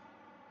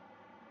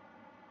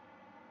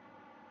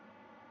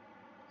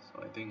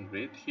I think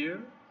red here.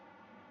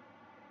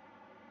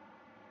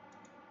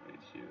 Red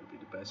here would be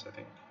the best, I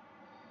think.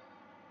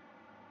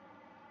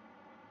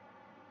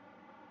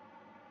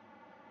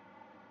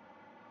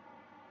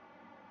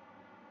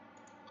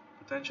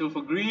 Potential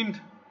for green.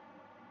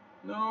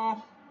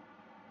 No.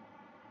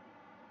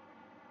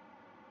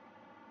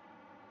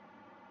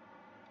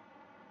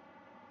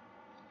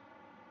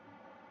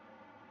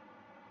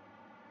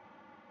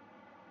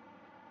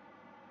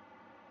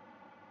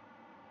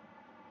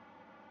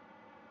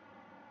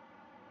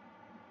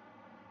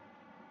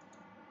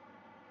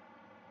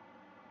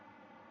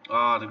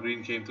 Ah, the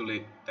green came too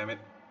late. Damn it.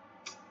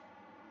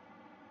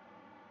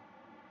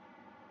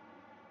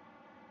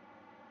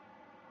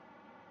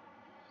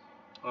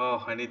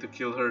 Oh, I need to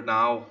kill her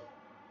now.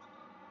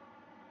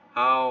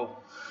 How?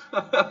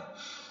 I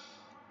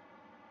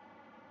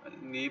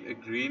need a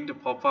green to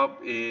pop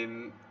up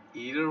in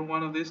either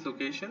one of these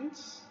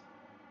locations.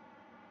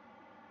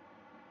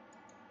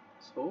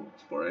 Let's hope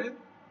for it.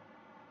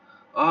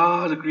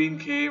 Ah, the green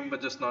came,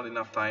 but just not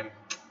enough time.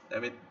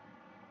 Damn it.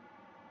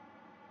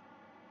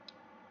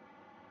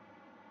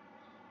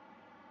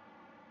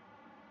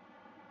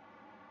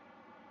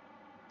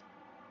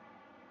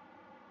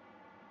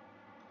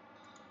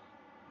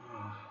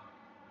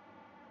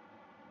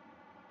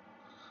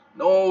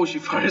 No, she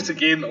fires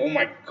again. Oh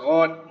my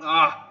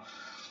god.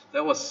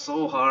 That was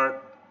so hard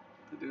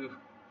to do.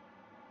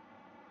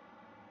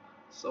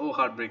 So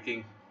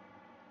heartbreaking.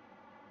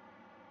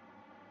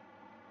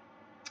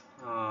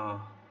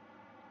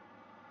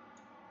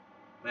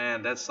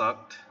 Man, that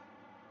sucked.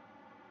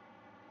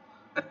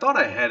 I thought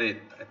I had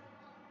it.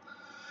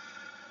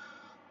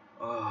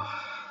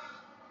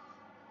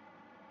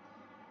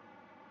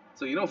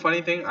 So you know,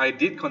 funny thing, I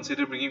did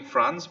consider bringing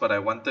France, but I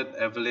wanted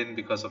Evelyn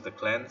because of the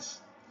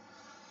clans.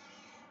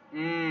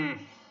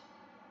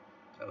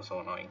 That was so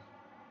annoying.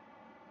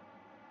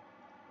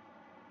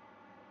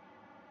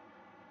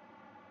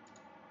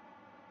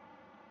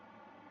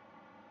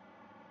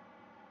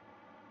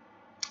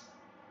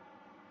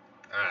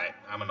 Alright,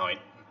 I'm annoyed.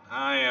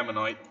 I am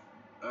annoyed.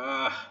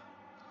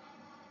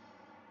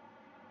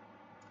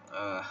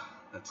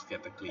 Let's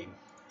get the clean.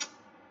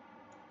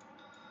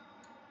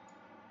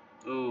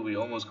 Oh, we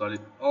almost got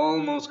it.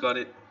 Almost got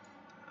it.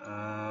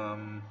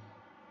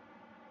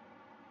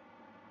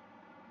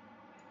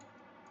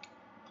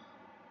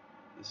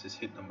 This is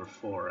hit number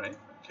 4, right?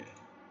 Okay.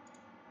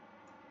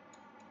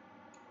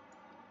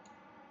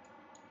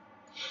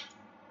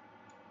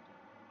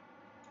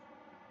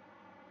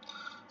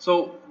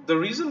 So the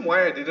reason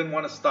why I didn't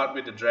want to start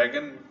with the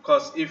dragon,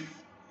 because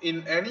if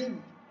in any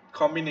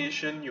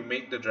combination you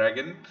make the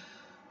dragon,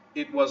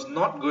 it was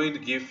not going to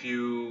give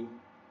you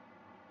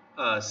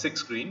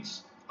 6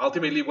 greens.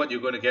 Ultimately what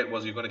you're going to get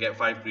was you're going to get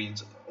 5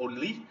 greens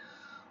only.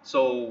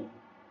 So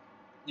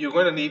you're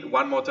going to need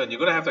one more turn. You're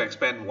going to have to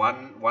expend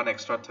one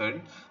extra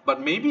turn.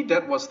 But maybe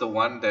that was the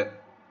one that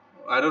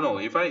I don't know.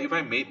 If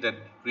I made that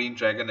green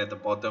dragon at the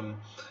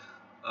bottom,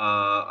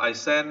 I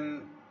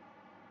send.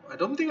 I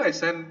don't think I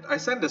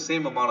sent the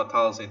same amount of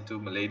tiles into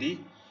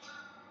Milady,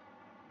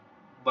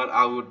 but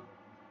I would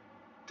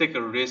take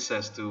a risk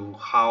as to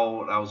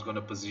how I was going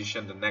to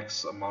position the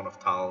next amount of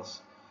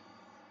tiles.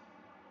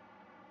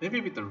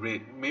 Maybe with the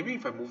red. Maybe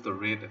if I move the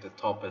red at the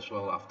top as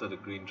well after the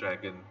green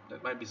dragon,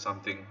 that might be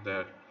something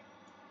there.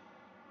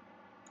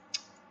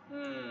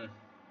 Hmm.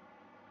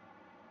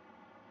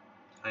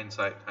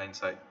 Hindsight,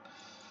 hindsight.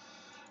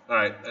 All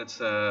right, let's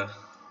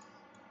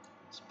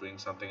bring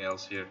something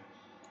else here.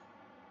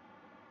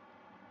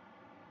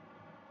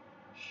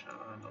 Shah,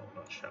 no,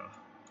 not Shah.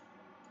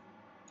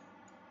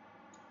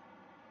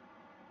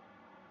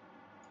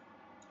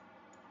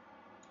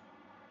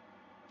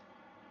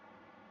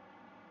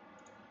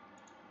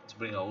 Let's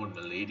bring our own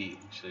Milady.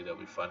 Actually, that'll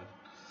be fun.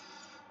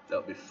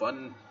 That'll be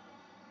fun.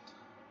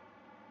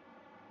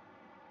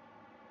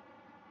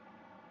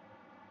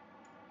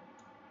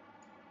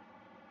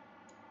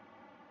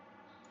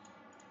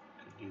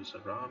 Could use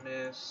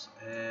Aramis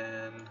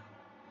and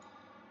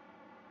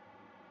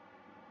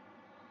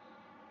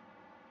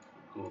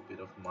go a bit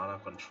of mana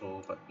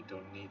control, but we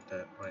don't need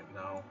that right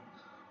now.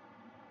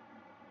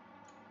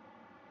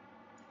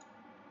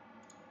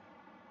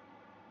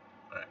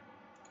 Alright.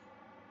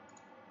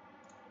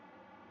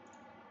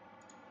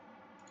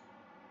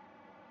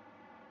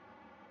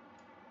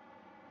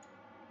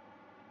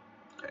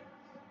 Okay.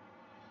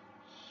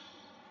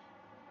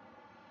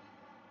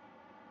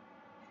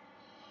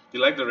 You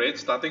like the raid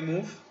starting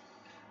move?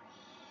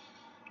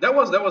 That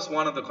was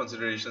one of the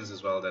considerations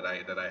as well that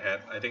I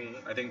had. I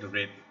think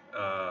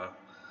uh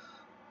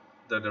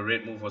the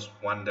raid move was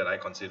one that I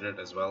considered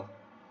as well.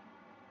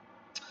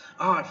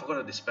 Ah, I forgot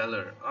a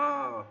dispeller.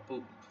 Ah,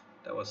 poop.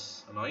 That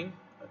was annoying.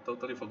 I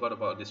totally forgot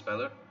about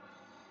dispeller.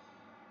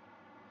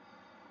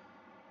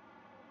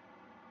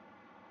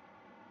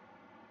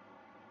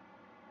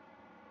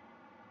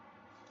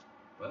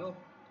 Well,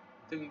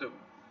 I think the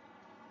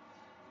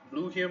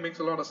blue here makes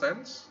a lot of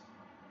sense.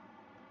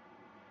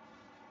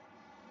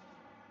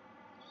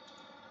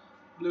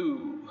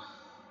 Blue.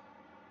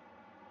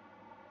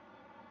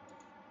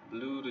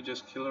 Blue to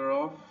just kill her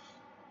off.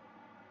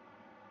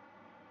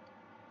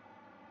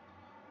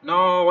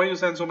 No, why you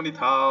send so many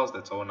tiles?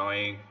 That's so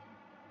annoying.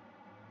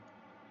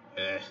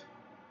 Eh.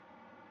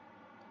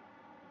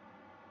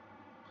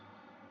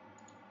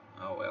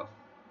 Oh well.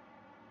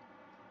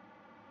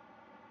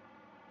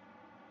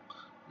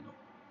 No.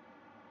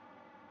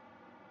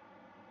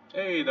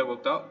 Hey, that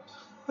worked out.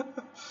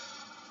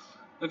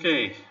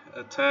 Okay,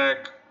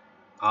 attack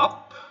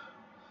up.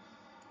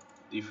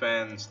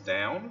 Defense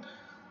down.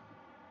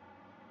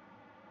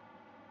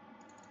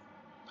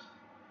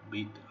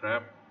 Beat the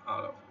crap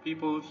out of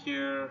people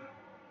here.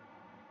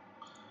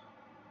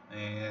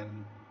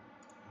 And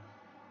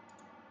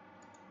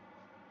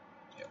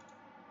yeah.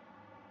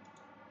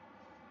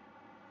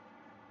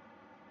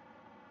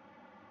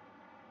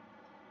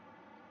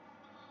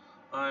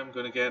 I'm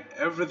gonna get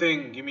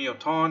everything. Give me your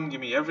taunt, give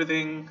me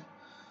everything.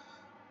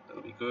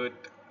 That'll be good.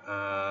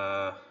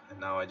 And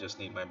now I just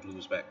need my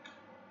blues back.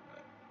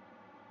 Right.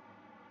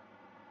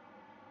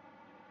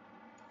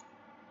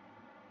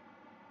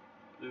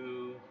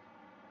 Blue.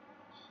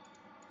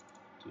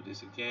 Do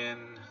this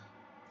again.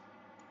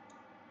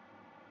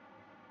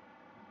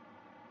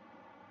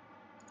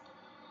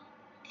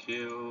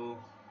 Kill.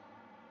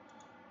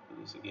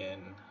 Do this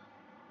again.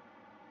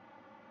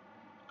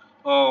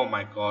 Oh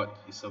my god,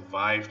 he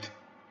survived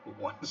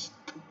one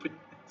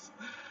stupidness.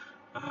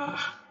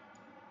 Ah.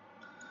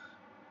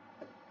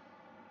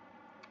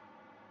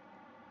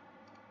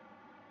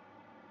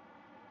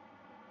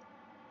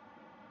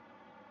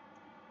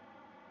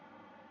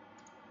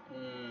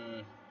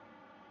 Hmm.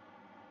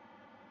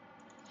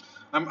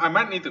 I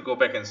might need to go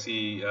back and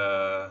see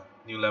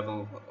new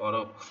level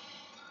auto.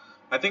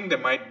 I think there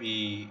might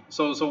be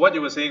so what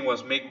you were saying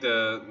was make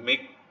the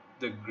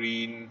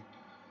green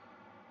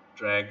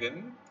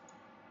dragon,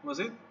 was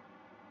it?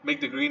 Make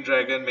the green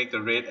dragon, make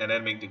the red, and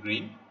then make the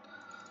green.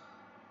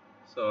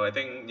 So I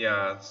think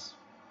yeah,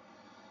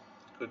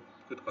 could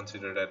could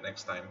consider that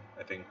next time.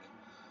 I think.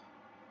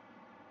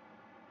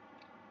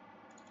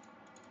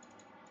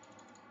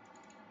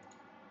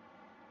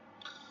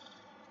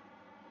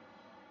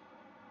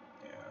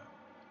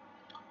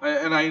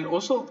 Yeah. And I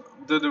also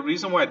the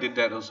reason why I did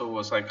that also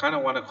was I kind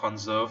of want to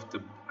conserve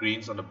the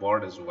greens on the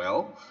board as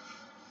well.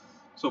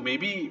 So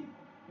maybe,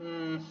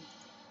 mm,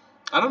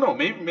 I don't know.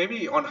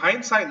 Maybe on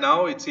hindsight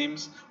now it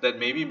seems that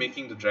maybe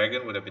making the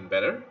dragon would have been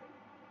better.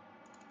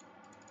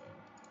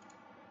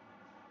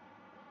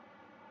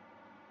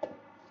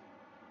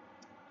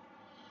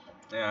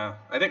 Yeah,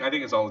 I think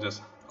it's all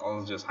just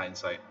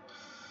hindsight.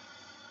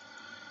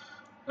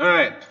 All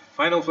right,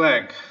 final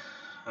flag.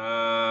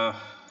 Uh,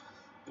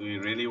 do we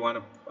really want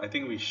to? I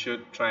think we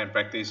should try and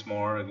practice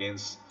more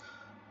against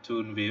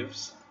Toon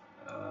Vivs.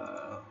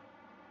 Uh,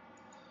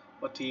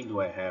 what team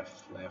do I have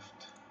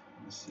left?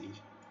 Let me see.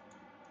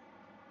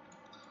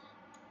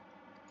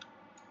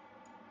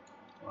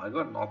 I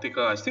got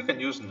Nautica. I still can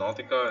use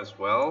Nautica as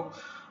well.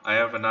 I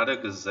have another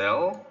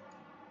Gazelle,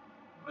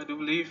 I do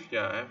believe.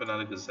 Yeah, I have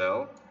another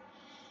Gazelle.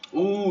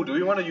 Ooh, do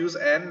we want to use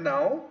N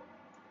now?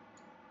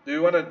 Do we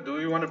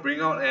want to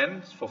bring out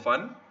N for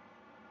fun?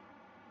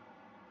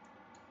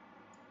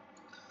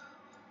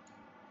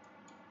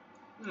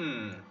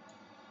 Hmm.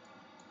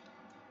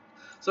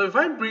 So if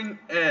I bring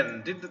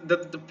N,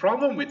 the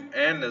problem with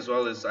N as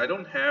well is I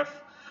don't have.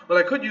 Well,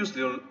 I could use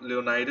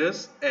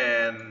Leonidas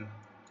and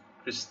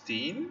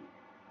Christine.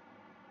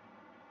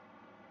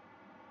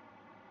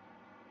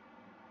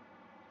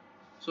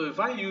 So if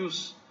I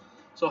use,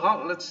 so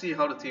how? Let's see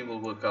how the team will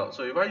work out.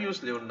 So if I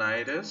use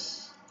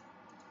Leonidas,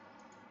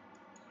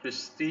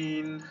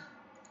 Christine,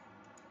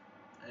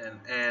 and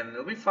N,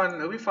 it'll be fun.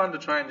 It'll be fun to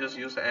try and just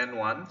use N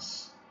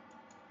once,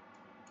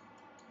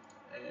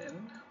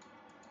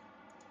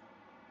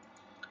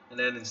 and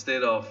then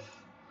instead of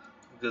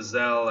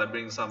Gazelle, I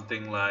bring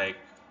something like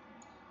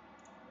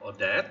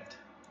Odette.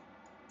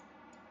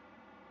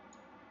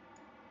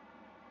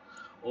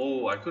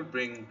 Oh, I could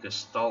bring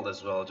Gestalt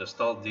as well.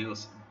 Gestalt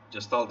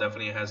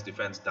definitely has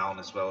defense down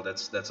as well.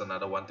 That's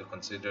another one to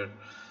consider.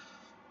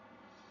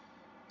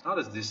 How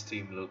does this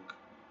team look?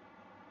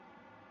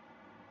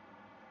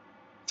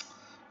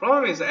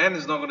 Problem is Anne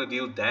is not going to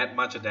deal that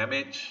much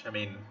damage. I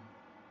mean,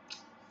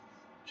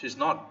 she's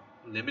not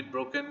limit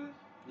broken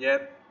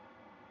yet,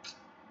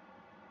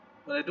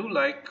 but I do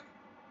like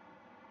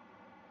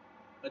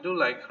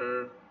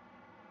her.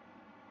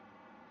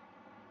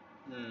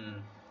 Hmm.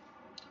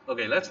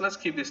 Okay, let's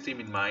keep this team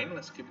in mind.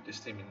 Let's keep this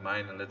team in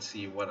mind, and let's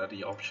see what are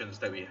the options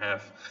that we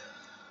have.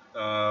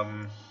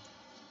 Um,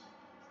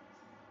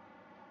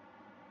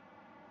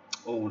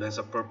 oh, there's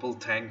a purple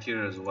tank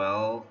here as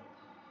well.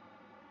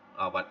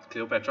 But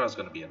Cleopatra is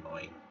going to be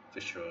annoying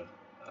for sure.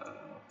 Uh,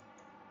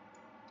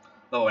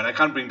 oh, and I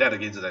can't bring that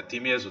against that.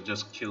 Timius will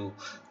just kill.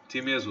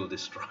 Timius will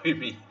destroy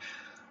me.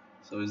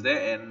 So is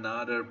there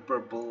another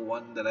purple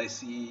one that I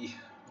see?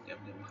 Yum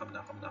yum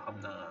hamna hamna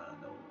hamna.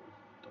 No,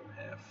 don't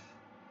have.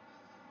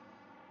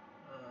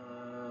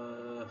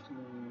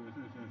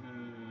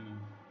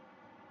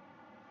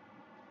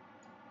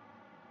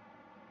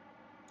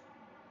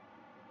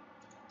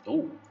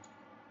 Oh,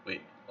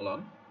 wait, hold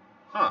on.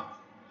 Huh?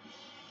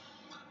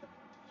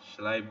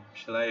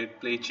 Shall I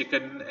play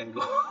chicken and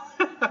go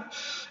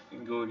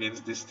and go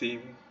against this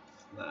team?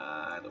 Nah,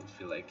 I don't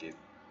feel like it.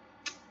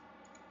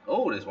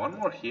 Oh, there's one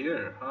more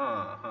here.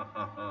 Huh, huh,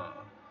 huh, huh.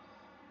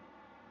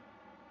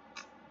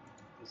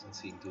 Doesn't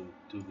seem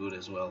too good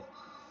as well.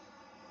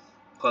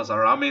 Because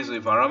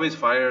if Aramis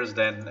fires,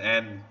 then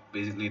N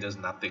basically does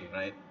nothing,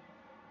 right?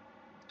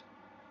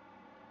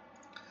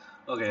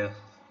 Okay.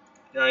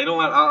 Yeah, you know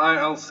what?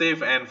 I'll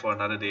save N for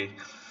another day.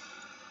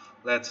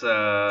 Let's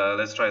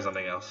try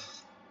something else.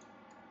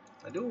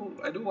 I do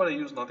want to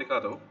use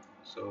Nautica though,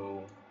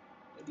 so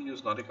maybe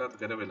use Nautica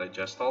together with like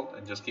Gestalt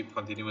and just keep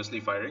continuously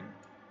firing.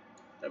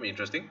 That'd be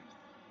interesting.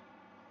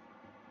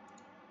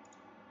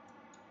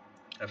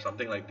 Have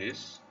something like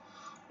this.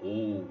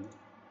 Oh,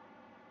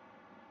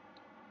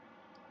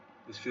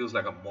 this feels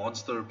like a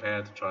monster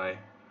pair to try.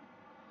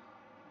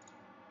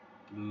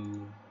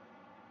 Blue.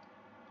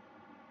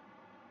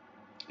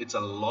 It's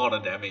a lot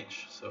of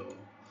damage, so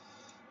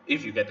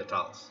if you get the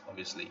tiles,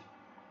 obviously.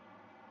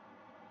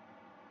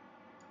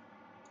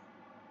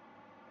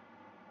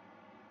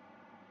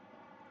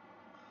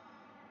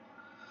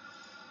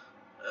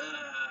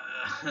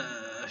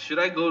 Should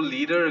I go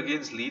leader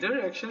against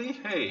leader? Actually,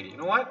 hey, you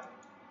know what?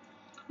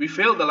 We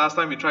failed the last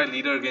time we tried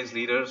leader against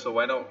leader, so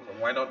why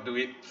not do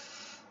it?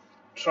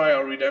 Try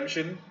our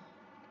redemption.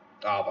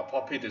 But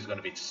pop hit is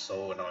gonna be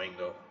so annoying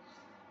though.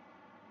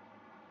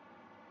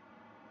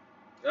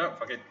 Yeah,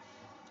 fuck it.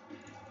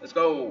 Let's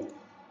go.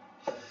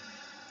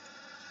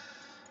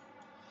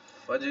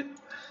 Fudge it.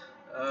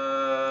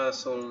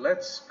 So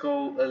let's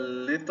go a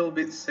little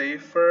bit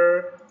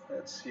safer.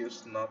 Let's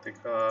use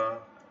Nautica,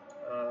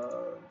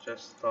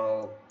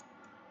 Gestalt,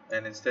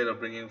 and instead of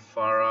bringing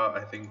Farah,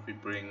 I think we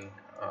bring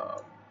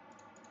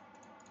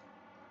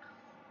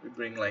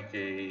like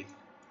a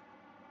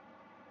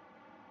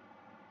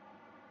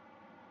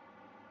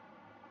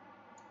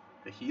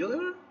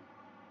healer.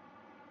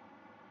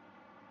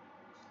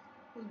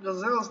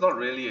 Gazelle's not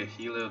really a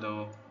healer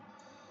though.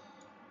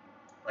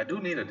 I do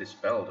need a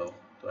dispel though.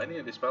 Do I need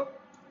a dispel?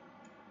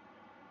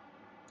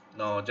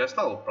 No,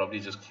 Gestalt will probably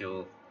just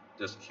kill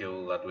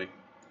Ludwig.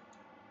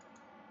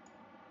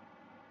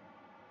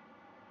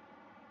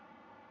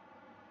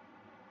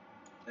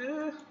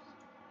 Eh,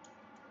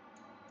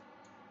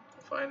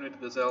 fine with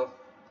Gazelle.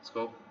 Let's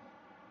go.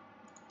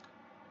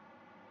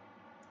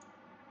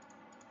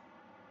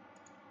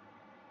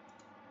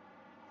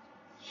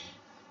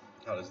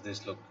 How does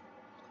this look?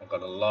 I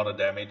got a lot of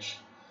damage.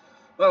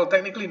 Well,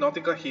 technically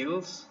Nautica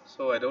heals,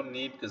 so I don't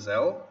need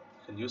Gazelle.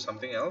 I can use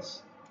something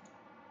else.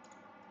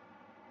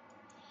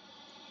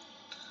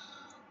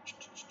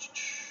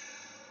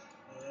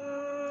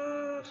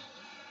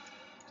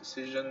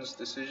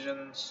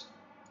 Decisions.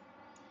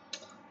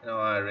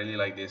 I really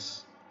like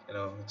this.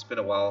 It's been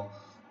a while.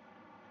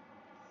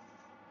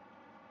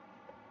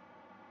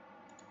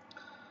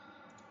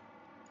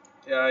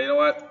 Yeah, you know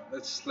what?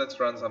 Let's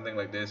run something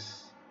like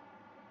this.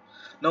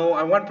 No,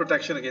 I want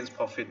protection against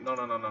Puffit. No,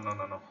 no, no, no, no,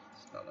 no, no.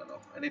 No, no, no.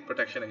 I need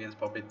protection against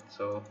Puffit.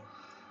 So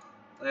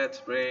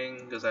let's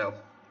bring Gazelle.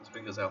 Let's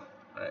bring Gazelle.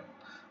 Alright.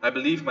 I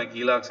believe my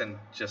Gilaks and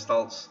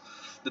Gestals.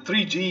 The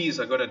 3 Gs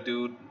are gonna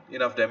do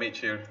enough damage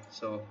here.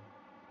 So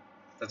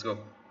let's go.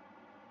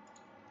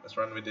 Let's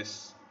run with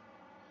this.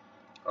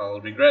 I'll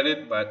regret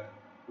it, but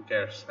who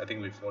cares? I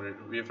think we've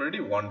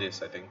already won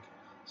this, I think.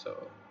 So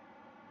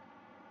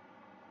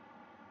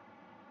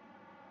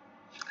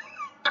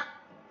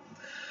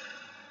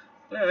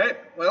alright,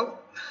 well,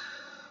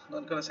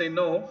 not gonna say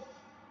no.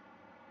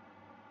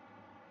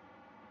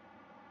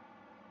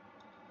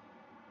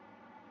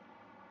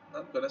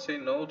 Not gonna say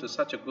no to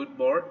such a good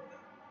board.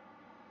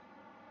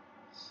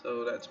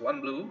 So that's 1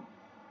 blue.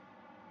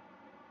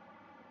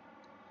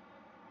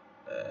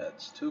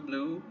 That's 2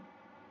 blue.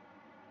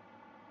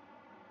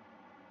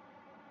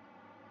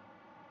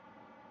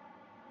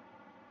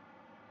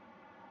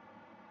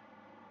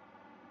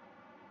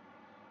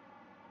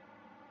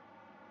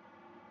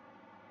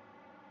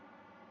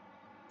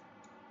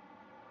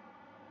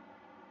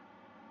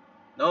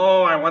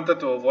 No, I wanted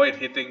to avoid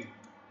hitting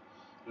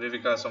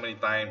Vivica so many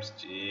times.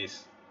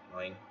 Jeez,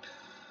 annoying.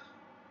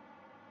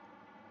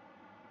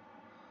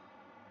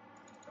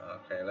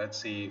 Okay, let's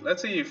see.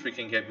 Let's see if we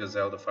can get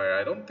Gazelle to fire.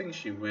 I don't think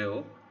she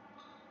will.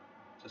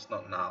 Just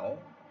not now.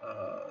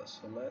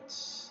 So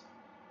let's.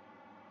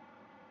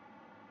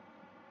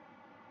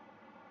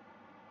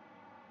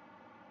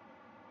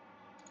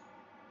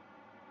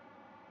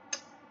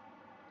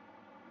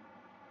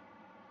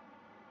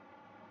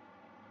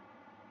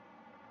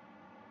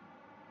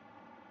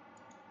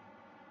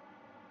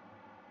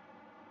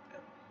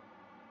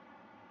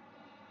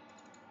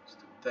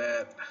 Let's do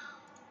that.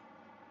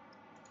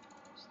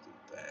 Let's do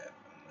that.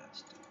 And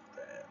let's do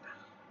that.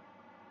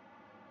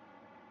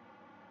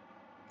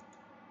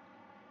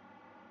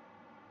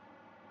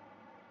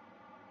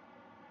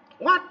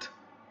 What?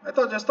 I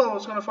thought Gestal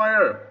was gonna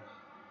fire.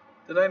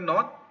 Did I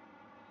not?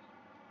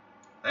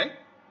 Eh?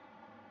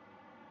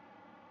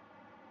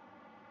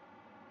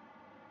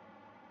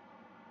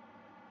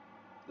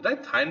 Did I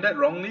time that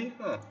wrongly?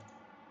 Huh.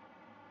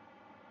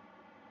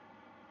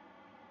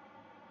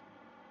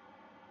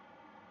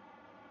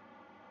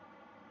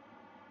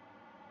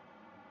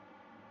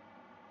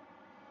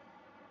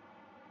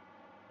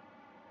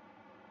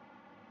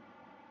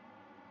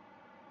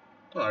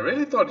 Oh, I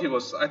really thought he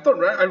was. I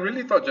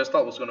really thought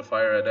Gestal was gonna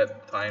fire at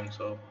that time.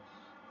 So,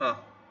 huh?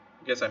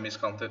 Guess I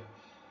miscounted.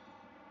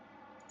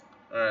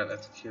 All right,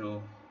 let's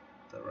kill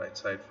the right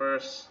side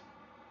first.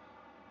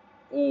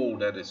 Oh,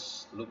 that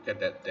is. Look at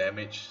that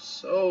damage.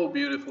 So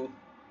beautiful.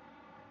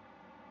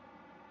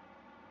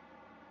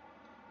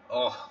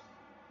 Oh,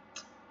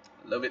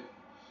 love it.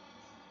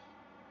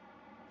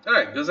 All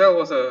right, Gazelle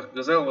was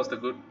a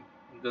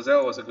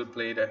good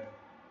play there.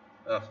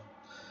 Oh.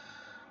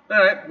 All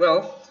right,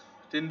 well,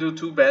 didn't do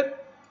too bad.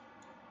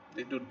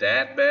 Didn't do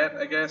that bad,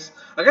 I guess.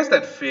 I guess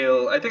that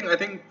failed. I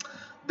think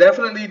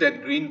definitely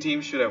that green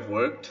team should have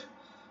worked.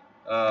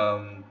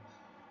 Um,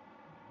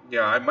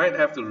 yeah, I might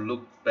have to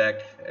look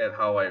back at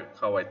how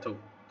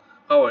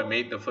I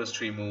made the first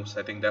 3 moves.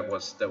 I think that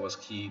was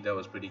key. That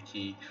was pretty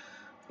key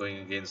going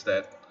against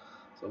that.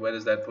 So where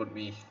does that put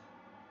me?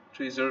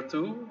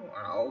 302.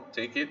 I'll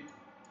take it.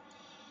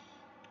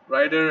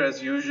 Ryder,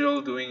 as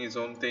usual, doing his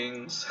own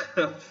things.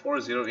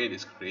 408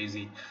 is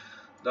crazy.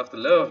 Love to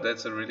love,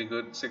 that's a really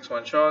good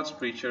 6-1 shots.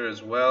 Preacher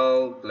as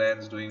well.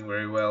 Glenn's doing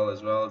very well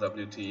as well.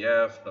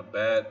 WTF, not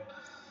bad.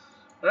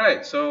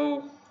 Alright,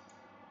 so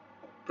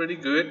pretty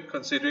good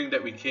considering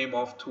that we came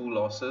off 2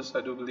 losses,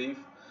 I do believe.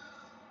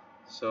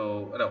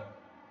 So, no,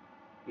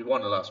 we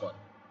won the last one.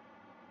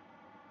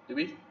 Did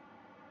we?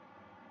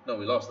 No,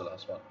 we lost the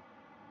last one.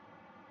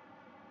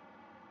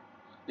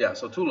 Yeah,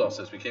 so 2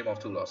 losses. We came off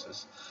 2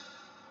 losses.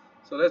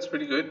 So that's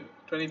pretty good.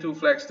 22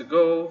 flags to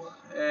go,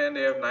 and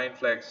they have 9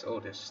 flags. Oh,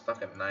 they're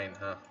stuck at 9,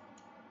 huh?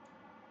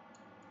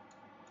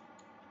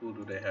 Who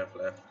do they have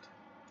left?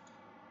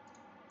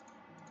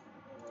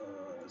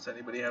 Does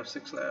anybody have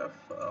 6 left?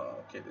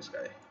 Okay, this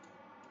guy.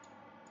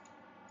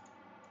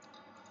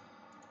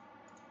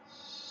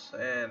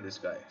 And this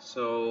guy.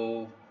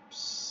 So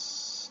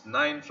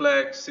 9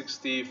 flags,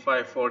 60,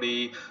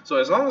 540. So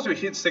as long as we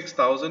hit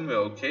 6,000, we're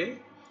okay.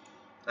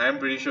 I'm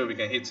pretty sure we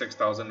can hit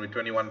 6,000 with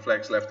 21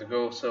 flags left to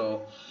go.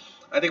 So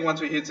I think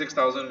once we hit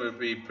 6,000, we'll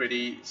be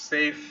pretty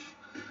safe.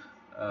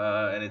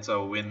 And it's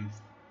a win.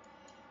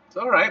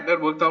 So alright,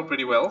 that worked out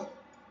pretty well.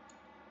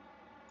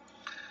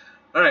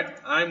 Alright,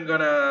 I'm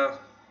gonna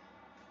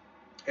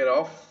head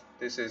off.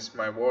 This is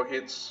my war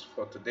hits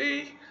for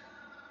today.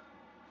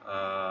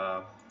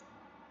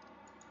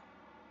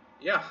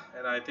 Yeah,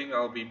 and I think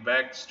I'll be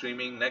back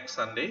streaming next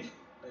Sunday.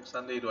 Next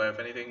Sunday, do I have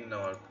anything? No,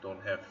 I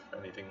don't have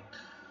anything.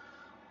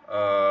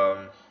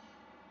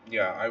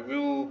 Yeah, I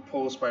will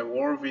post my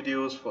war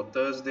videos for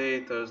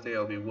Thursday. Thursday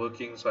I'll be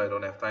working, so I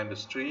don't have time to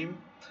stream.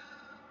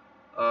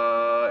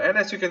 And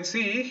as you can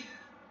see,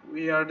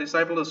 we are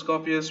Disciple of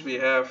Scorpius. We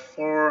have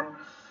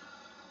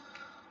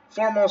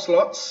 4 more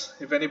slots.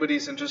 If anybody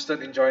is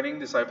interested in joining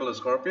Disciple of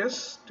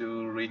Scorpius,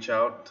 do reach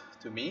out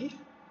to me.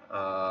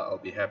 I'll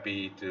be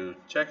happy to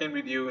check in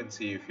with you and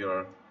see if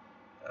you're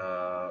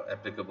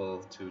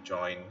applicable to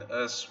join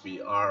us.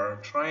 We are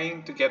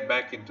trying to get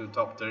back into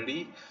top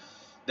 30.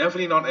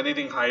 Definitely not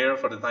anything higher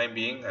for the time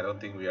being. I don't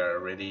think we are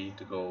ready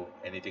to go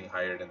anything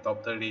higher than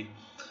top 30,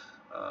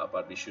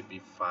 but we should be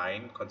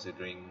fine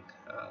considering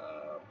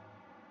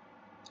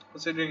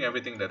considering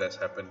everything that has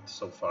happened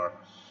so far.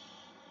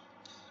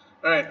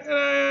 Alright,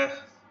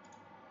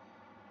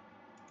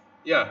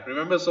 yeah,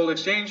 remember Soul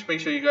Exchange. Make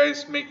sure you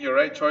guys make your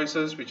right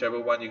choices, whichever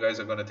one you guys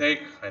are going to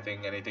take. I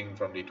think anything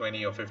from the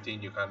 20 or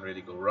 15, you can't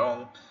really go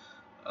wrong.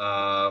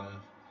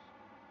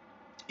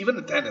 Even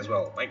the 10 as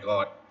well, my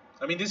god.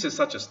 I mean, this is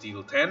such a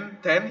steal. 10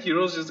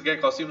 heroes just to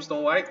get costume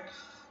Snow White.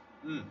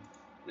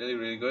 Really,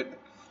 really good.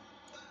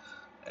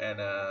 And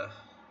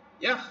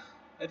yeah,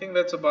 I think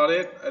that's about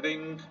it. I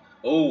think,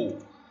 oh,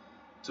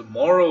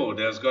 tomorrow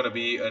there's going to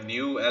be a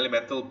new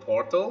elemental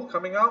portal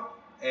coming out.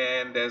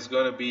 And there's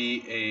going to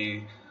be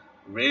a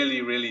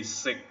really, really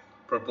sick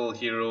purple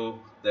hero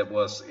that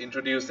was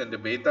introduced in the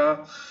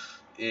beta.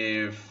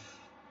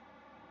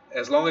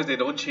 As long as they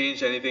don't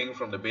change anything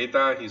from the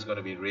beta, he's going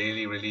to be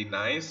really, really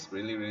nice,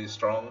 really, really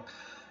strong.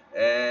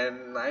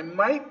 And I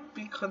might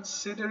be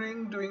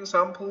considering doing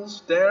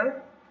samples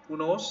there. Who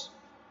knows?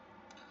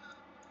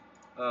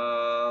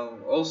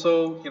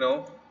 Also, you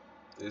know,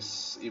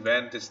 this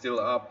event is still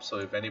up, so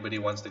if anybody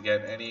wants to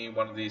get any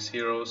one of these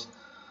heroes,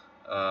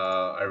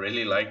 I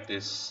really like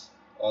this.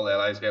 All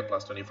allies get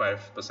plus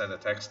 25%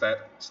 attack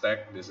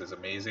stack. This is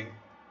amazing.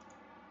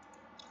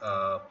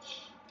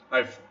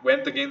 I've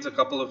went against a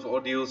couple of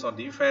ordeals on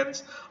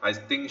defense. I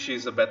think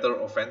she's a better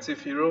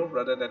offensive hero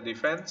rather than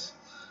defense.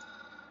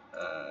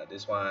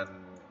 This one,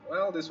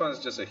 well, this one is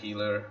just a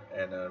healer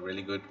and a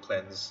really good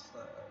cleanse.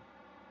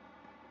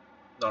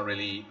 Not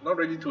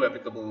really too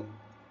applicable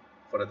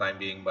for the time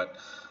being, but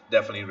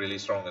definitely really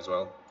strong as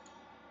well.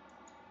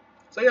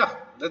 So yeah,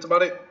 that's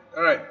about it.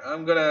 Alright,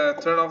 I'm gonna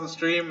turn off the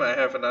stream. I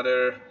have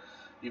another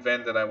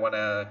event that I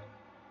wanna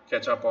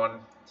catch up on,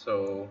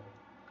 so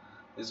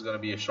this is gonna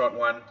be a short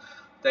one.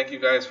 Thank you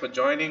guys for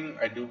joining.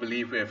 I do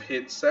believe we have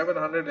hit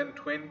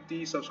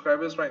 720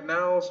 subscribers right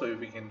now, so if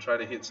we can try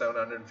to hit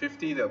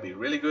 750, that'll be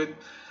really good.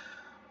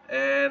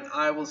 And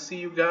I will see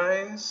you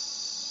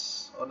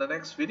guys on the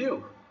next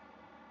video.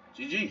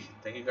 GG.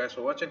 Thank you guys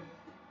for watching.